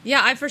 Parts.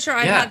 Yeah, I've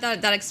had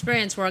that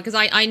experience where, because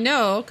I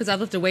know, because I've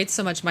lifted weights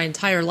so much my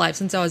entire life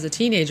since I was a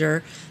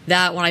teenager,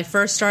 that when I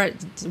first start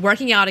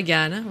working out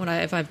again,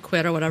 if I've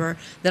quit or whatever,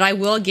 that I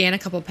will gain a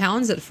couple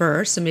pounds at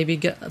first and maybe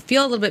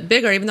feel a little bit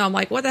bigger, even though I'm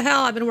like, what the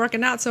hell, I've been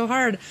working out so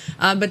hard.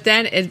 But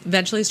then it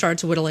eventually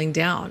starts whittling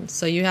down.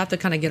 So you have to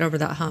kind of get over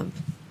that hump.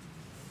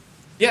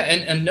 Yeah,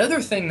 and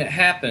another thing that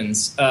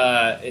happens,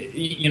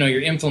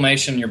 your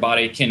inflammation in your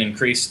body can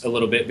increase a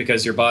little bit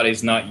because your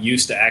body's not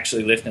used to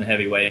actually lifting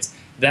heavy weights.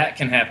 That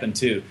can happen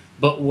too.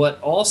 But what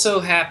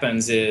also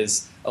happens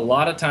is, a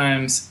lot of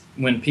times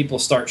when people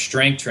start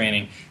strength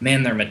training,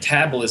 man, their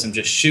metabolism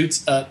just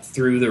shoots up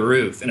through the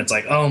roof. And it's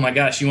like, oh my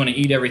gosh, you want to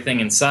eat everything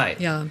in sight.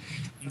 Yeah.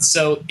 And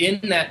so in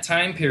that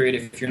time period,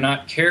 if you're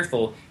not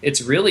careful,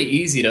 it's really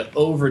easy to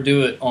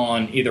overdo it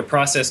on either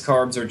processed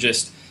carbs or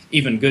just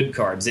even good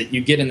carbs.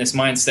 You get in this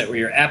mindset where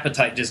your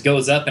appetite just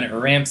goes up and it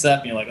ramps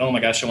up and you're like, oh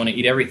my gosh, I want to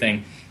eat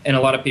everything. And a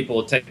lot of people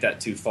will take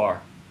that too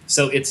far.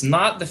 So it's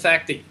not the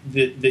fact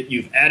that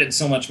you've added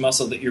so much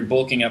muscle that you're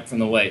bulking up from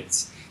the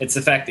weights. It's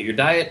the fact that your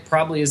diet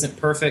probably isn't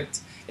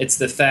perfect. It's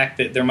the fact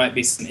that there might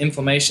be some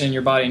inflammation in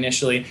your body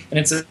initially. And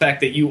it's the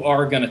fact that you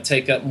are going to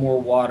take up more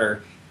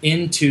water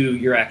into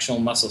your actual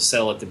muscle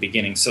cell at the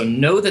beginning. So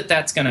know that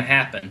that's going to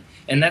happen.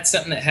 And that's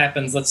something that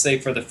happens, let's say,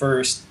 for the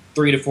first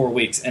 3 to 4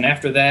 weeks. And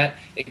after that,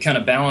 it kind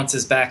of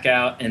balances back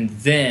out, and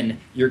then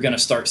you're going to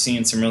start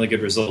seeing some really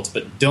good results.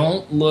 But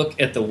don't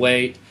look at the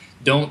weight.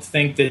 Don't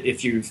think that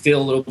if you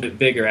feel a little bit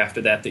bigger after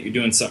that you're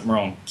doing something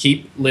wrong.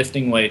 Keep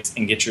lifting weights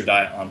and get your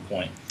diet on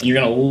point. And you're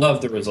going to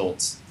love the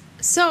results.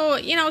 So,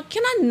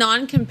 can a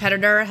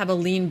non-competitor have a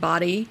lean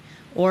body?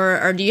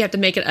 Or do you have to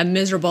make it a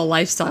miserable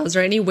lifestyle? Is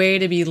there any way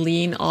to be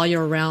lean all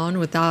year round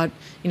without,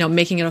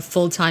 making it a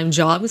full-time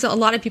job? Because a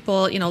lot of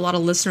people, a lot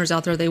of listeners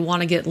out there, they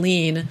want to get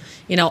lean.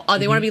 They want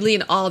to be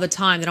lean all the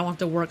time. They don't want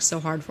to work so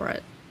hard for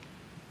it.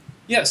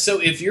 Yeah, so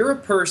if you're a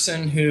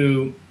person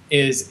who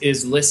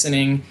is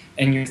listening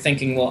and you're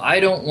thinking, well, I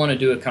don't want to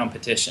do a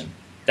competition,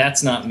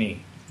 that's not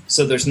me.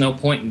 So there's no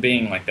point in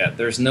being like that.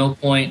 There's no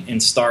point in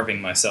starving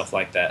myself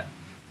like that.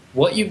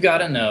 What you've got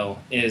to know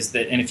is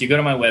that, and if you go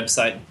to my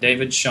website,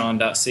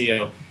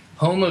 davidshawn.co,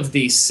 home of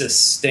the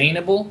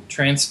sustainable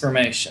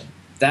transformation,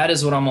 that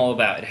is what I'm all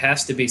about. It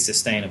has to be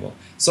sustainable.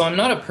 So I'm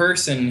not a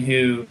person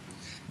who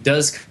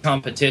does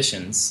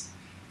competitions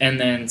and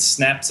then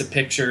snaps a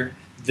picture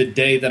the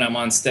day that I'm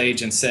on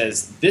stage and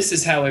says, this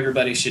is how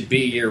everybody should be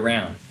year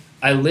round.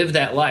 I live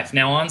that life.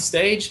 Now on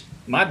stage,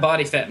 my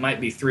body fat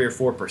might be 3 or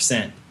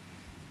 4%.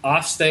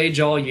 Off stage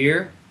all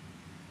year,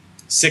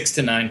 6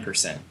 to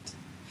 9%.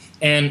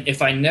 And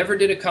if I never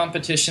did a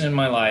competition in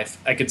my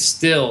life, I could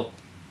still,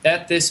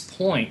 at this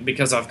point,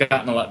 because I've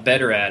gotten a lot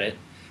better at it,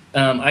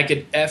 I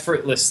could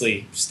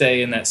effortlessly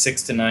stay in that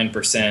 6 to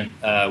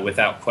 9%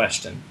 without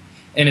question.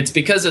 And it's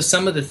because of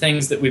some of the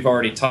things that we've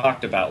already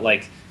talked about,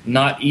 like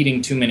not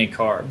eating too many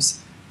carbs.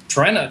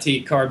 Try not to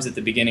eat carbs at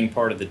the beginning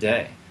part of the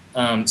day.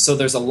 So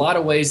there's a lot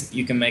of ways that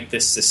you can make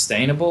this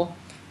sustainable,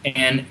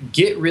 and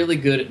get really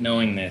good at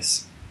knowing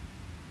this.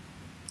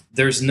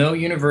 There's no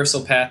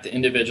universal path to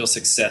individual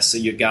success, so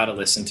you got to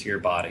listen to your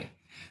body.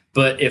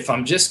 But if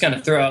I'm just going to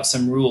throw out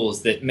some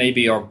rules that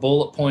maybe are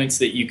bullet points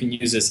that you can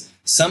use as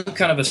some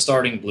kind of a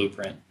starting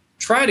blueprint,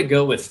 try to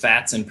go with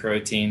fats and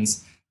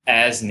proteins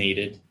as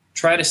needed.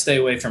 Try to stay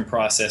away from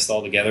processed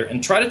altogether,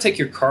 and try to take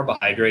your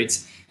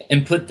carbohydrates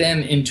and put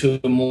them into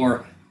a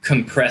more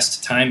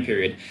compressed time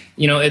period.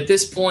 At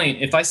this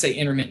point, if I say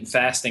intermittent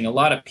fasting, a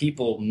lot of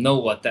people know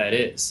what that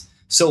is.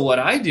 So what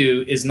I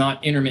do is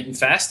not intermittent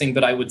fasting,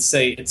 but I would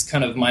say it's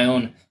kind of my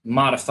own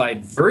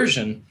modified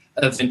version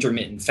of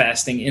intermittent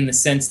fasting, in the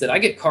sense that I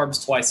get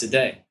carbs twice a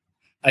day.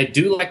 I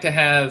do like to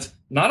have,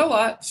 not a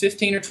lot,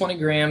 15 or 20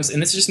 grams,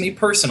 and this is just me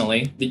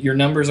personally, that your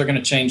numbers are going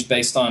to change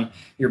based on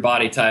your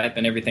body type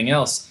and everything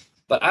else.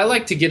 But I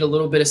like to get a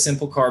little bit of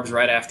simple carbs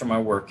right after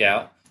my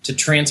workout to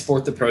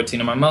transport the protein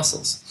in my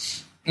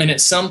muscles. And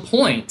at some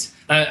point,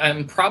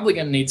 I'm probably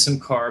going to need some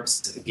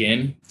carbs.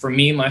 Again, for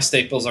me, my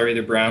staples are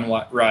either brown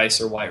rice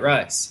or white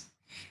rice.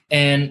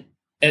 And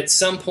at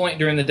some point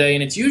during the day,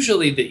 and it's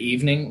usually the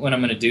evening when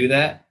I'm going to do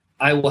that,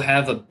 I will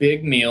have a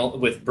big meal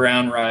with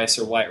brown rice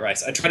or white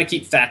rice. I try to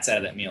keep fats out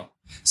of that meal.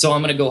 So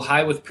I'm going to go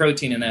high with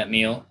protein in that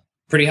meal,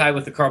 pretty high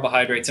with the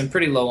carbohydrates, and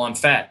pretty low on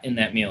fat in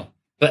that meal.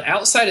 But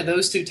outside of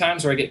those 2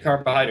 times where I get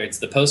carbohydrates,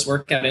 the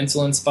post-workout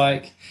insulin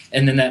spike,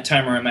 and then that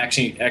time where I'm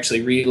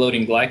actually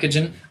reloading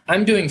glycogen,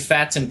 I'm doing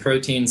fats and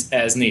proteins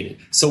as needed.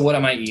 So what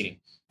am I eating?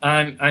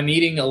 I'm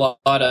eating a lot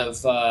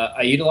of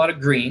I eat a lot of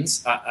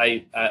greens.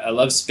 I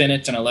love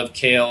spinach and I love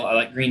kale. I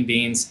like green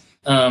beans.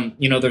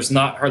 There's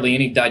not hardly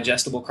any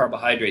digestible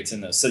carbohydrates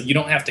in those, so you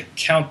don't have to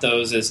count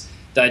those as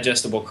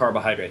digestible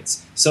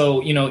carbohydrates.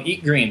 So,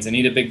 eat greens and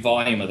eat a big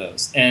volume of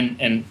those.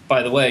 And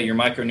by the way, your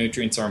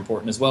micronutrients are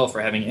important as well for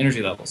having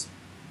energy levels.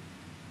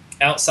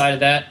 Outside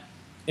of that,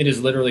 it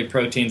is literally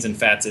proteins and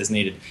fats as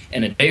needed.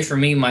 And a day for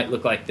me might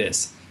look like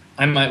this.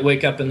 I might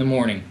wake up in the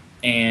morning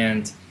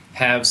and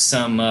have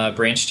some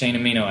branched chain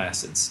amino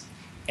acids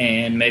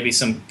and maybe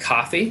some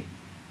coffee,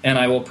 and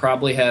I will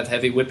probably have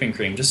heavy whipping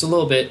cream, just a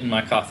little bit in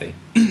my coffee,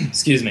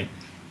 excuse me,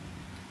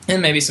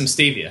 and maybe some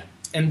stevia.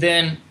 And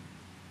then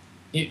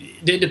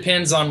it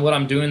depends on what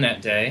I'm doing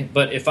that day,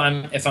 but if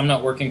I'm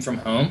not working from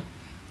home,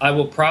 I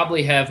will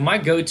probably have my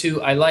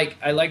go-to. I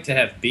like to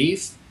have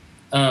beef,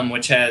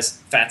 which has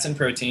fats and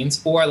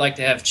proteins, or I like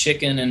to have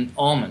chicken and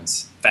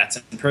almonds, fats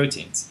and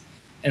proteins.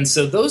 And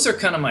so those are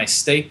kind of my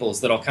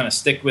staples that I'll kind of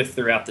stick with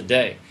throughout the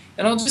day.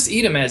 And I'll just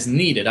eat them as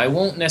needed. I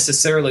won't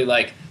necessarily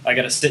I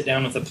got to sit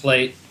down with a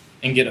plate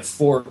and get a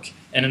fork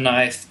and a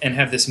knife and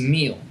have this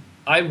meal.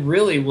 I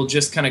really will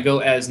just kind of go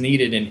as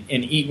needed and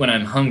eat when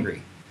I'm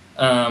hungry.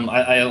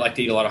 I like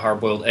to eat a lot of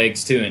hard-boiled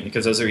eggs too, and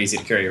because those are easy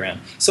to carry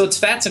around. So it's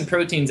fats and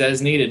proteins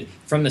as needed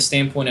from the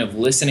standpoint of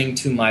listening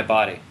to my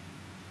body.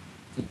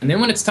 And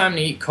then when it's time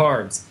to eat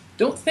carbs,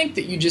 don't think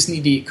that you just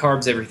need to eat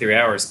carbs every 3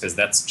 hours because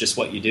that's just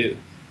what you do.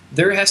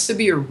 There has to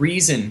be a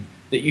reason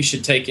that you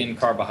should take in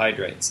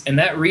carbohydrates. And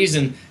that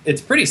reason,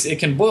 it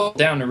can boil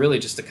down to really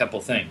just a couple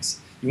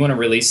things. You want to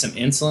release some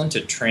insulin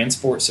to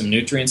transport some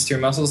nutrients to your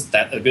muscles.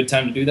 A good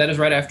time to do that is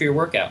right after your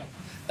workout.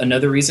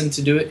 Another reason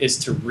to do it is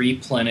to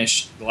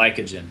replenish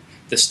glycogen,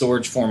 the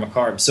storage form of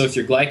carbs. So if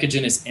your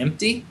glycogen is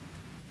empty,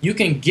 you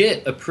can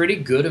get a pretty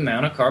good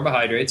amount of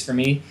carbohydrates. For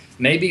me,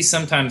 maybe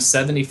sometimes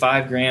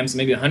 75 grams,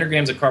 maybe 100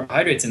 grams of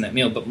carbohydrates in that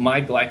meal, but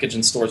my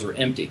glycogen stores were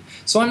empty.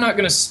 So I'm not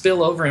going to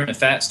spill over into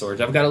fat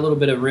storage. I've got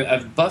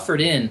I've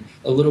buffered in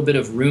a little bit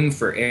of room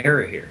for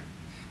error here.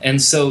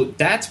 And so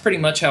that's pretty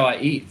much how I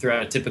eat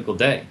throughout a typical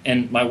day.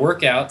 And my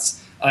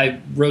workouts, I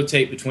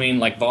rotate between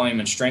volume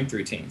and strength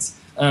routines.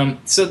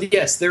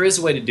 Yes, there is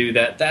a way to do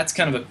that. That's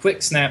kind of a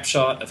quick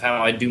snapshot of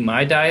how I do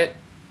my diet.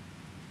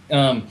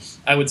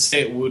 I would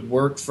say it would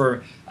work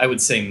for,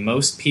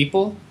 most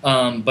people,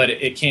 but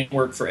it can't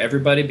work for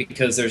everybody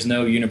because there's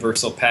no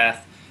universal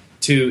path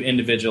to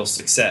individual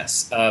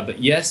success.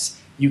 But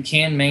yes, you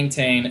can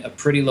maintain a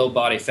pretty low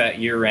body fat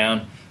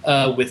year-round.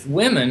 With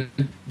women,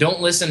 don't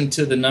listen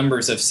to the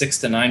numbers of 6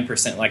 to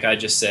 9% like I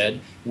just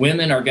said.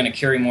 Women are going to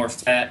carry more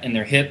fat in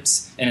their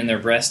hips and in their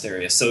breast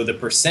area, so the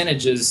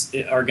percentages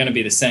are going to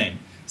be the same.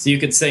 So you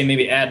could say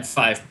maybe add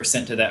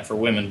 5% to that for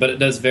women, but it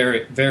does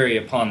vary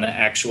upon the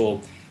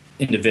actual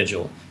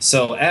individual.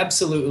 So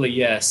absolutely,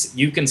 yes,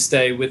 you can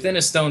stay within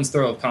a stone's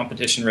throw of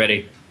competition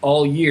ready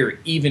all year,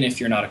 even if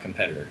you're not a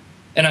competitor.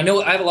 And I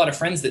know I have a lot of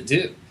friends that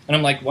do. And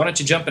I'm like, why don't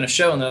you jump in a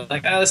show? And they're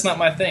like, that's not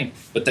my thing.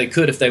 But they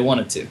could if they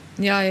wanted to.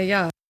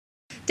 Yeah.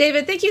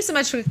 David, thank you so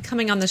much for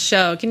coming on the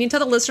show. Can you tell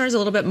the listeners a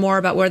little bit more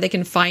about where they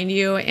can find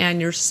you and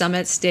your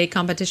summit, Stay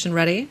Competition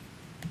Ready?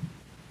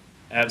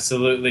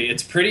 Absolutely.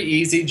 It's pretty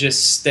easy.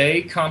 Just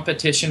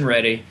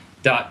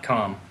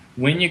staycompetitionready.com.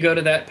 When you go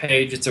to that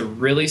page, it's a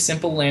really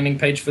simple landing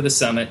page for the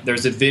summit.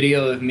 There's a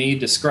video of me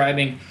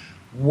describing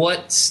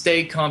what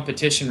Stay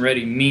Competition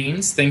Ready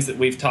means, things that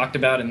we've talked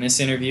about in this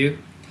interview.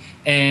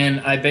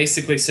 And I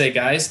basically say,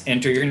 guys,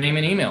 enter your name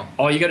and email.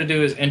 All you got to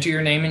do is enter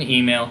your name and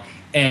email.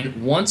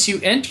 And once you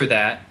enter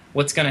that,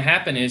 what's going to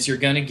happen is you're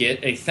going to get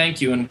a thank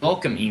you and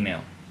welcome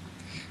email.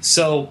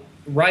 So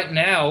right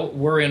now,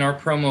 we're in our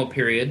promo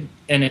period,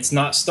 and it's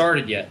not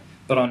started yet.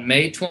 But on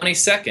May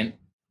 22nd,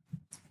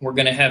 we're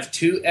going to have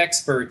 2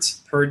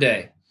 experts per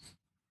day.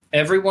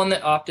 Everyone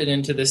that opted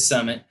into this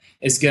summit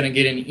is going to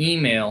get an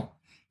email,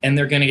 and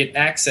they're going to get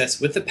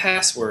access with the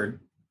password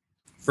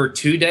for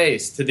 2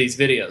 days to these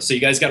videos. So you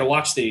guys got to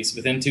watch these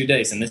within 2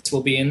 days, and this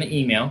will be in the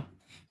email.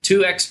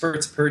 2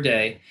 experts per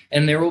day,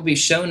 and there will be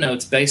show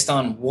notes based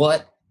on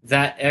what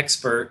that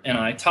expert and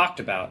I talked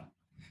about.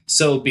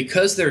 So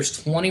because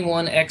there's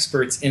 21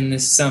 experts in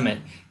this summit,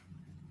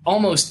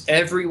 almost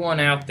everyone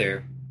out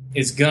there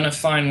is going to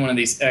find one of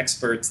these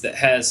experts that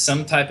has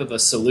some type of a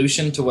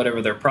solution to whatever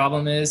their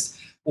problem is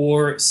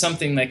or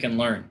something they can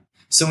learn.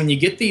 So when you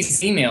get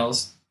these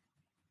emails,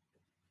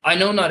 I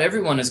know not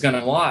everyone is going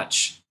to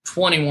watch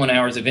 21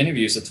 hours of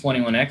interviews with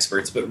 21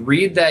 experts, but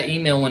read that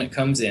email when it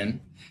comes in,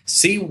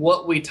 see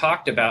what we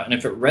talked about, and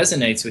if it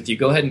resonates with you,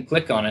 go ahead and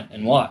click on it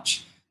and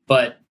watch.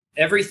 But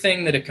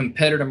everything that a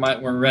competitor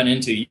might want to run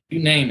into, you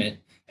name it,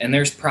 and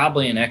there's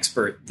probably an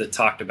expert that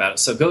talked about it.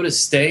 So go to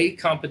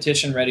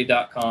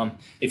staycompetitionready.com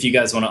if you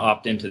guys want to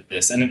opt into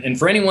this. And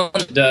for anyone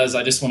that does,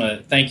 I just want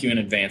to thank you in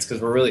advance because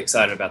we're really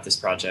excited about this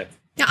project.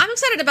 Yeah, I'm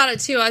excited about it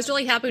too. I was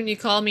really happy when you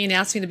called me and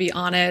asked me to be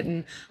on it,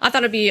 and I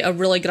thought it'd be a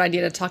really good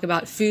idea to talk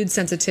about food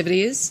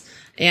sensitivities.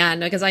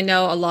 And because I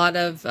know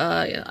I've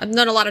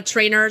known a lot of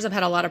trainers, I've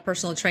had a lot of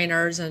personal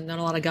trainers and known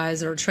a lot of guys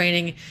that are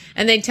training,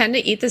 and they tend to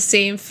eat the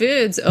same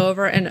foods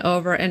over and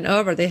over and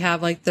over. They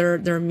have like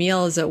their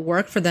meals that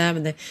work for them,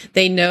 and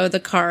they know the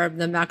carb,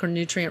 the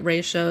macronutrient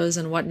ratios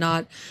and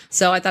whatnot.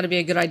 So I thought it'd be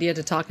a good idea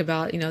to talk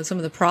about, some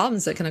of the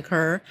problems that can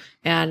occur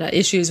and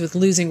issues with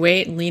losing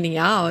weight and leaning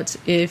out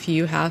if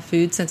you have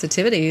food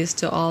sensitivities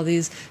to all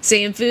these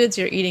same foods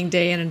you're eating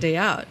day in and day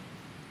out.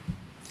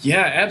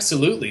 Yeah,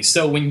 absolutely.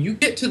 So when you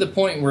get to the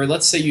point where,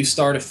 let's say you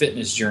start a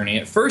fitness journey,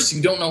 at first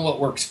you don't know what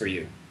works for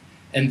you.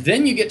 And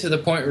then you get to the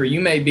point where you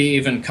may be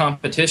even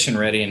competition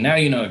ready, and now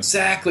you know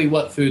exactly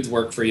what foods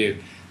work for you.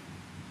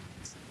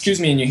 Excuse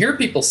me, and you hear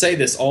people say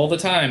this all the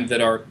time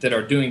that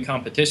are doing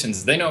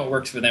competitions. They know what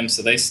works for them,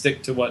 so they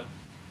stick to what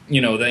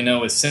they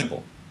know is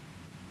simple.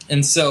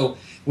 And so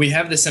we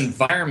have this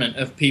environment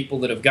of people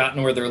that have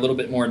gotten where they're a little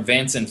bit more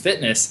advanced in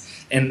fitness,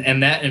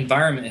 and that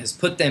environment has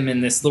put them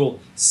in this little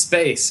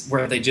space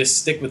where they just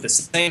stick with the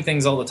same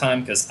things all the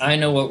time because I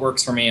know what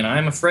works for me, and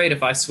I'm afraid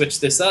if I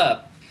switch this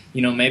up,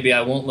 maybe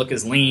I won't look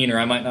as lean or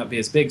I might not be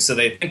as big. So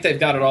they think they've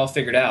got it all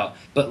figured out.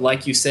 But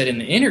like you said in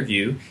the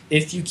interview,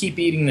 if you keep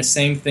eating the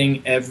same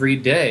thing every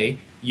day,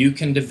 you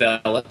can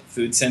develop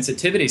food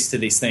sensitivities to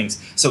these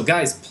things. So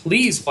guys,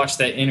 please watch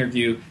that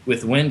interview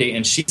with Wendy,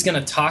 and she's going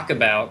to talk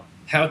about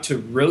how to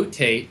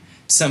rotate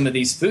some of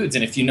these foods.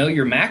 And if you know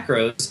your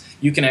macros,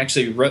 you can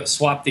actually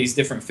swap these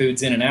different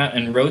foods in and out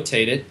and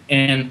rotate it.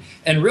 And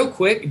real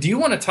quick, do you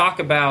want to talk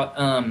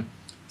about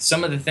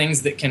some of the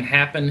things that can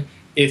happen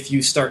if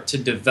you start to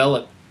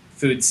develop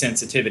food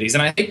sensitivities?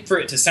 And I hate for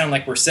it to sound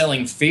like we're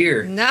selling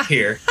fear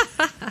here.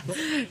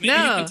 Maybe you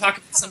can talk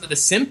about some of the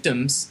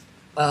symptoms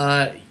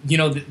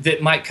that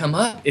might come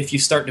up if you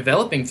start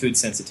developing food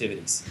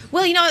sensitivities.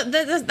 Well,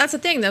 that's the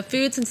thing. The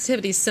food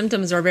sensitivity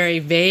symptoms are very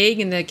vague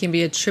and they can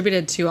be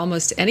attributed to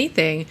almost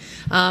anything.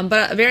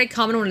 But a very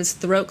common one is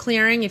throat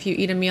clearing. If you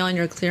eat a meal and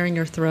you're clearing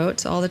your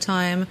throat all the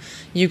time,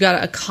 you've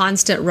got a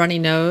constant runny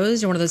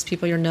nose. You're one of those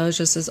people, your nose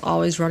just is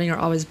always running or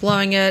always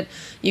blowing it.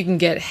 You can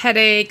get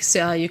headaches.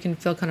 You can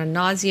feel kind of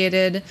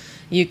nauseated.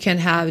 You can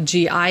have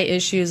GI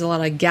issues, a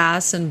lot of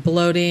gas and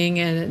bloating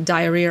and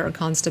diarrhea or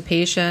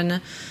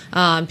constipation.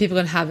 People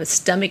can have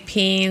stomach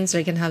pains, or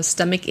they can have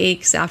stomach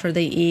aches after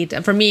they eat.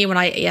 For me,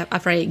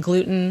 after I ate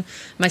gluten,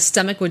 my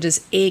stomach would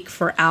just ache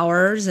for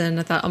hours, and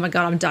I thought, oh my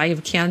God, I'm dying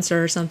of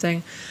cancer or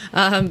something.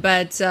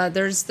 But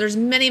there's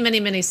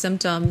many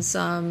symptoms.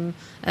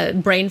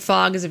 Brain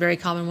fog is a very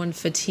common one,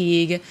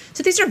 fatigue.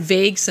 So these are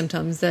vague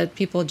symptoms that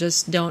people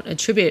just don't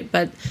attribute.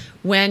 But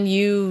when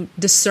you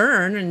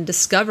discern and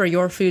discover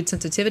your food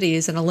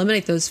sensitivities and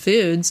eliminate those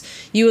foods,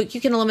 you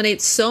can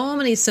eliminate so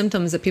many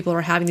symptoms that people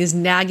are having, these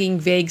nagging,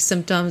 vague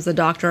symptoms the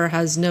doctor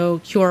has no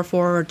cure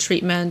for or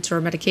treatment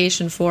or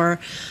medication for.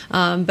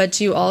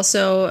 But you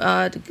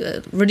also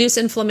reduce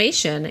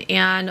inflammation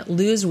and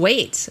lose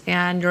weight,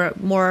 and you're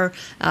more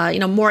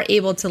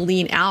able to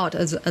lean out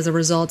as a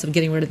result of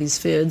getting rid of these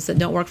foods that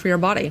don't work for your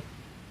body.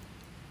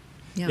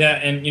 Yeah,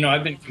 and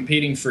I've been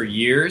competing for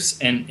years,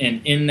 and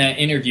in that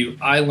interview,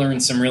 I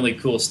learned some really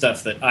cool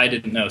stuff that I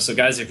didn't know. So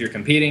guys, if you're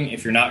competing,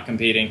 if you're not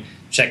competing,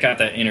 check out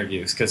that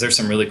interview because there's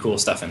some really cool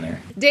stuff in there.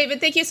 David,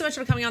 thank you so much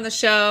for coming on the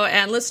show.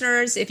 And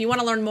listeners, if you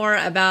want to learn more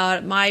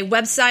about my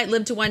website,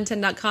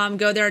 live110.com,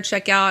 go there and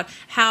check out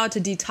how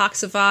to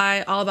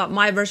detoxify, all about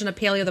my version of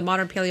paleo, the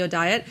modern paleo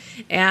diet,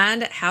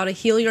 and how to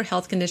heal your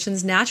health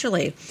conditions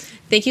naturally.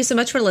 Thank you so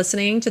much for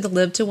listening to the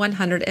Live to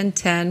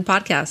 110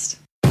 podcast.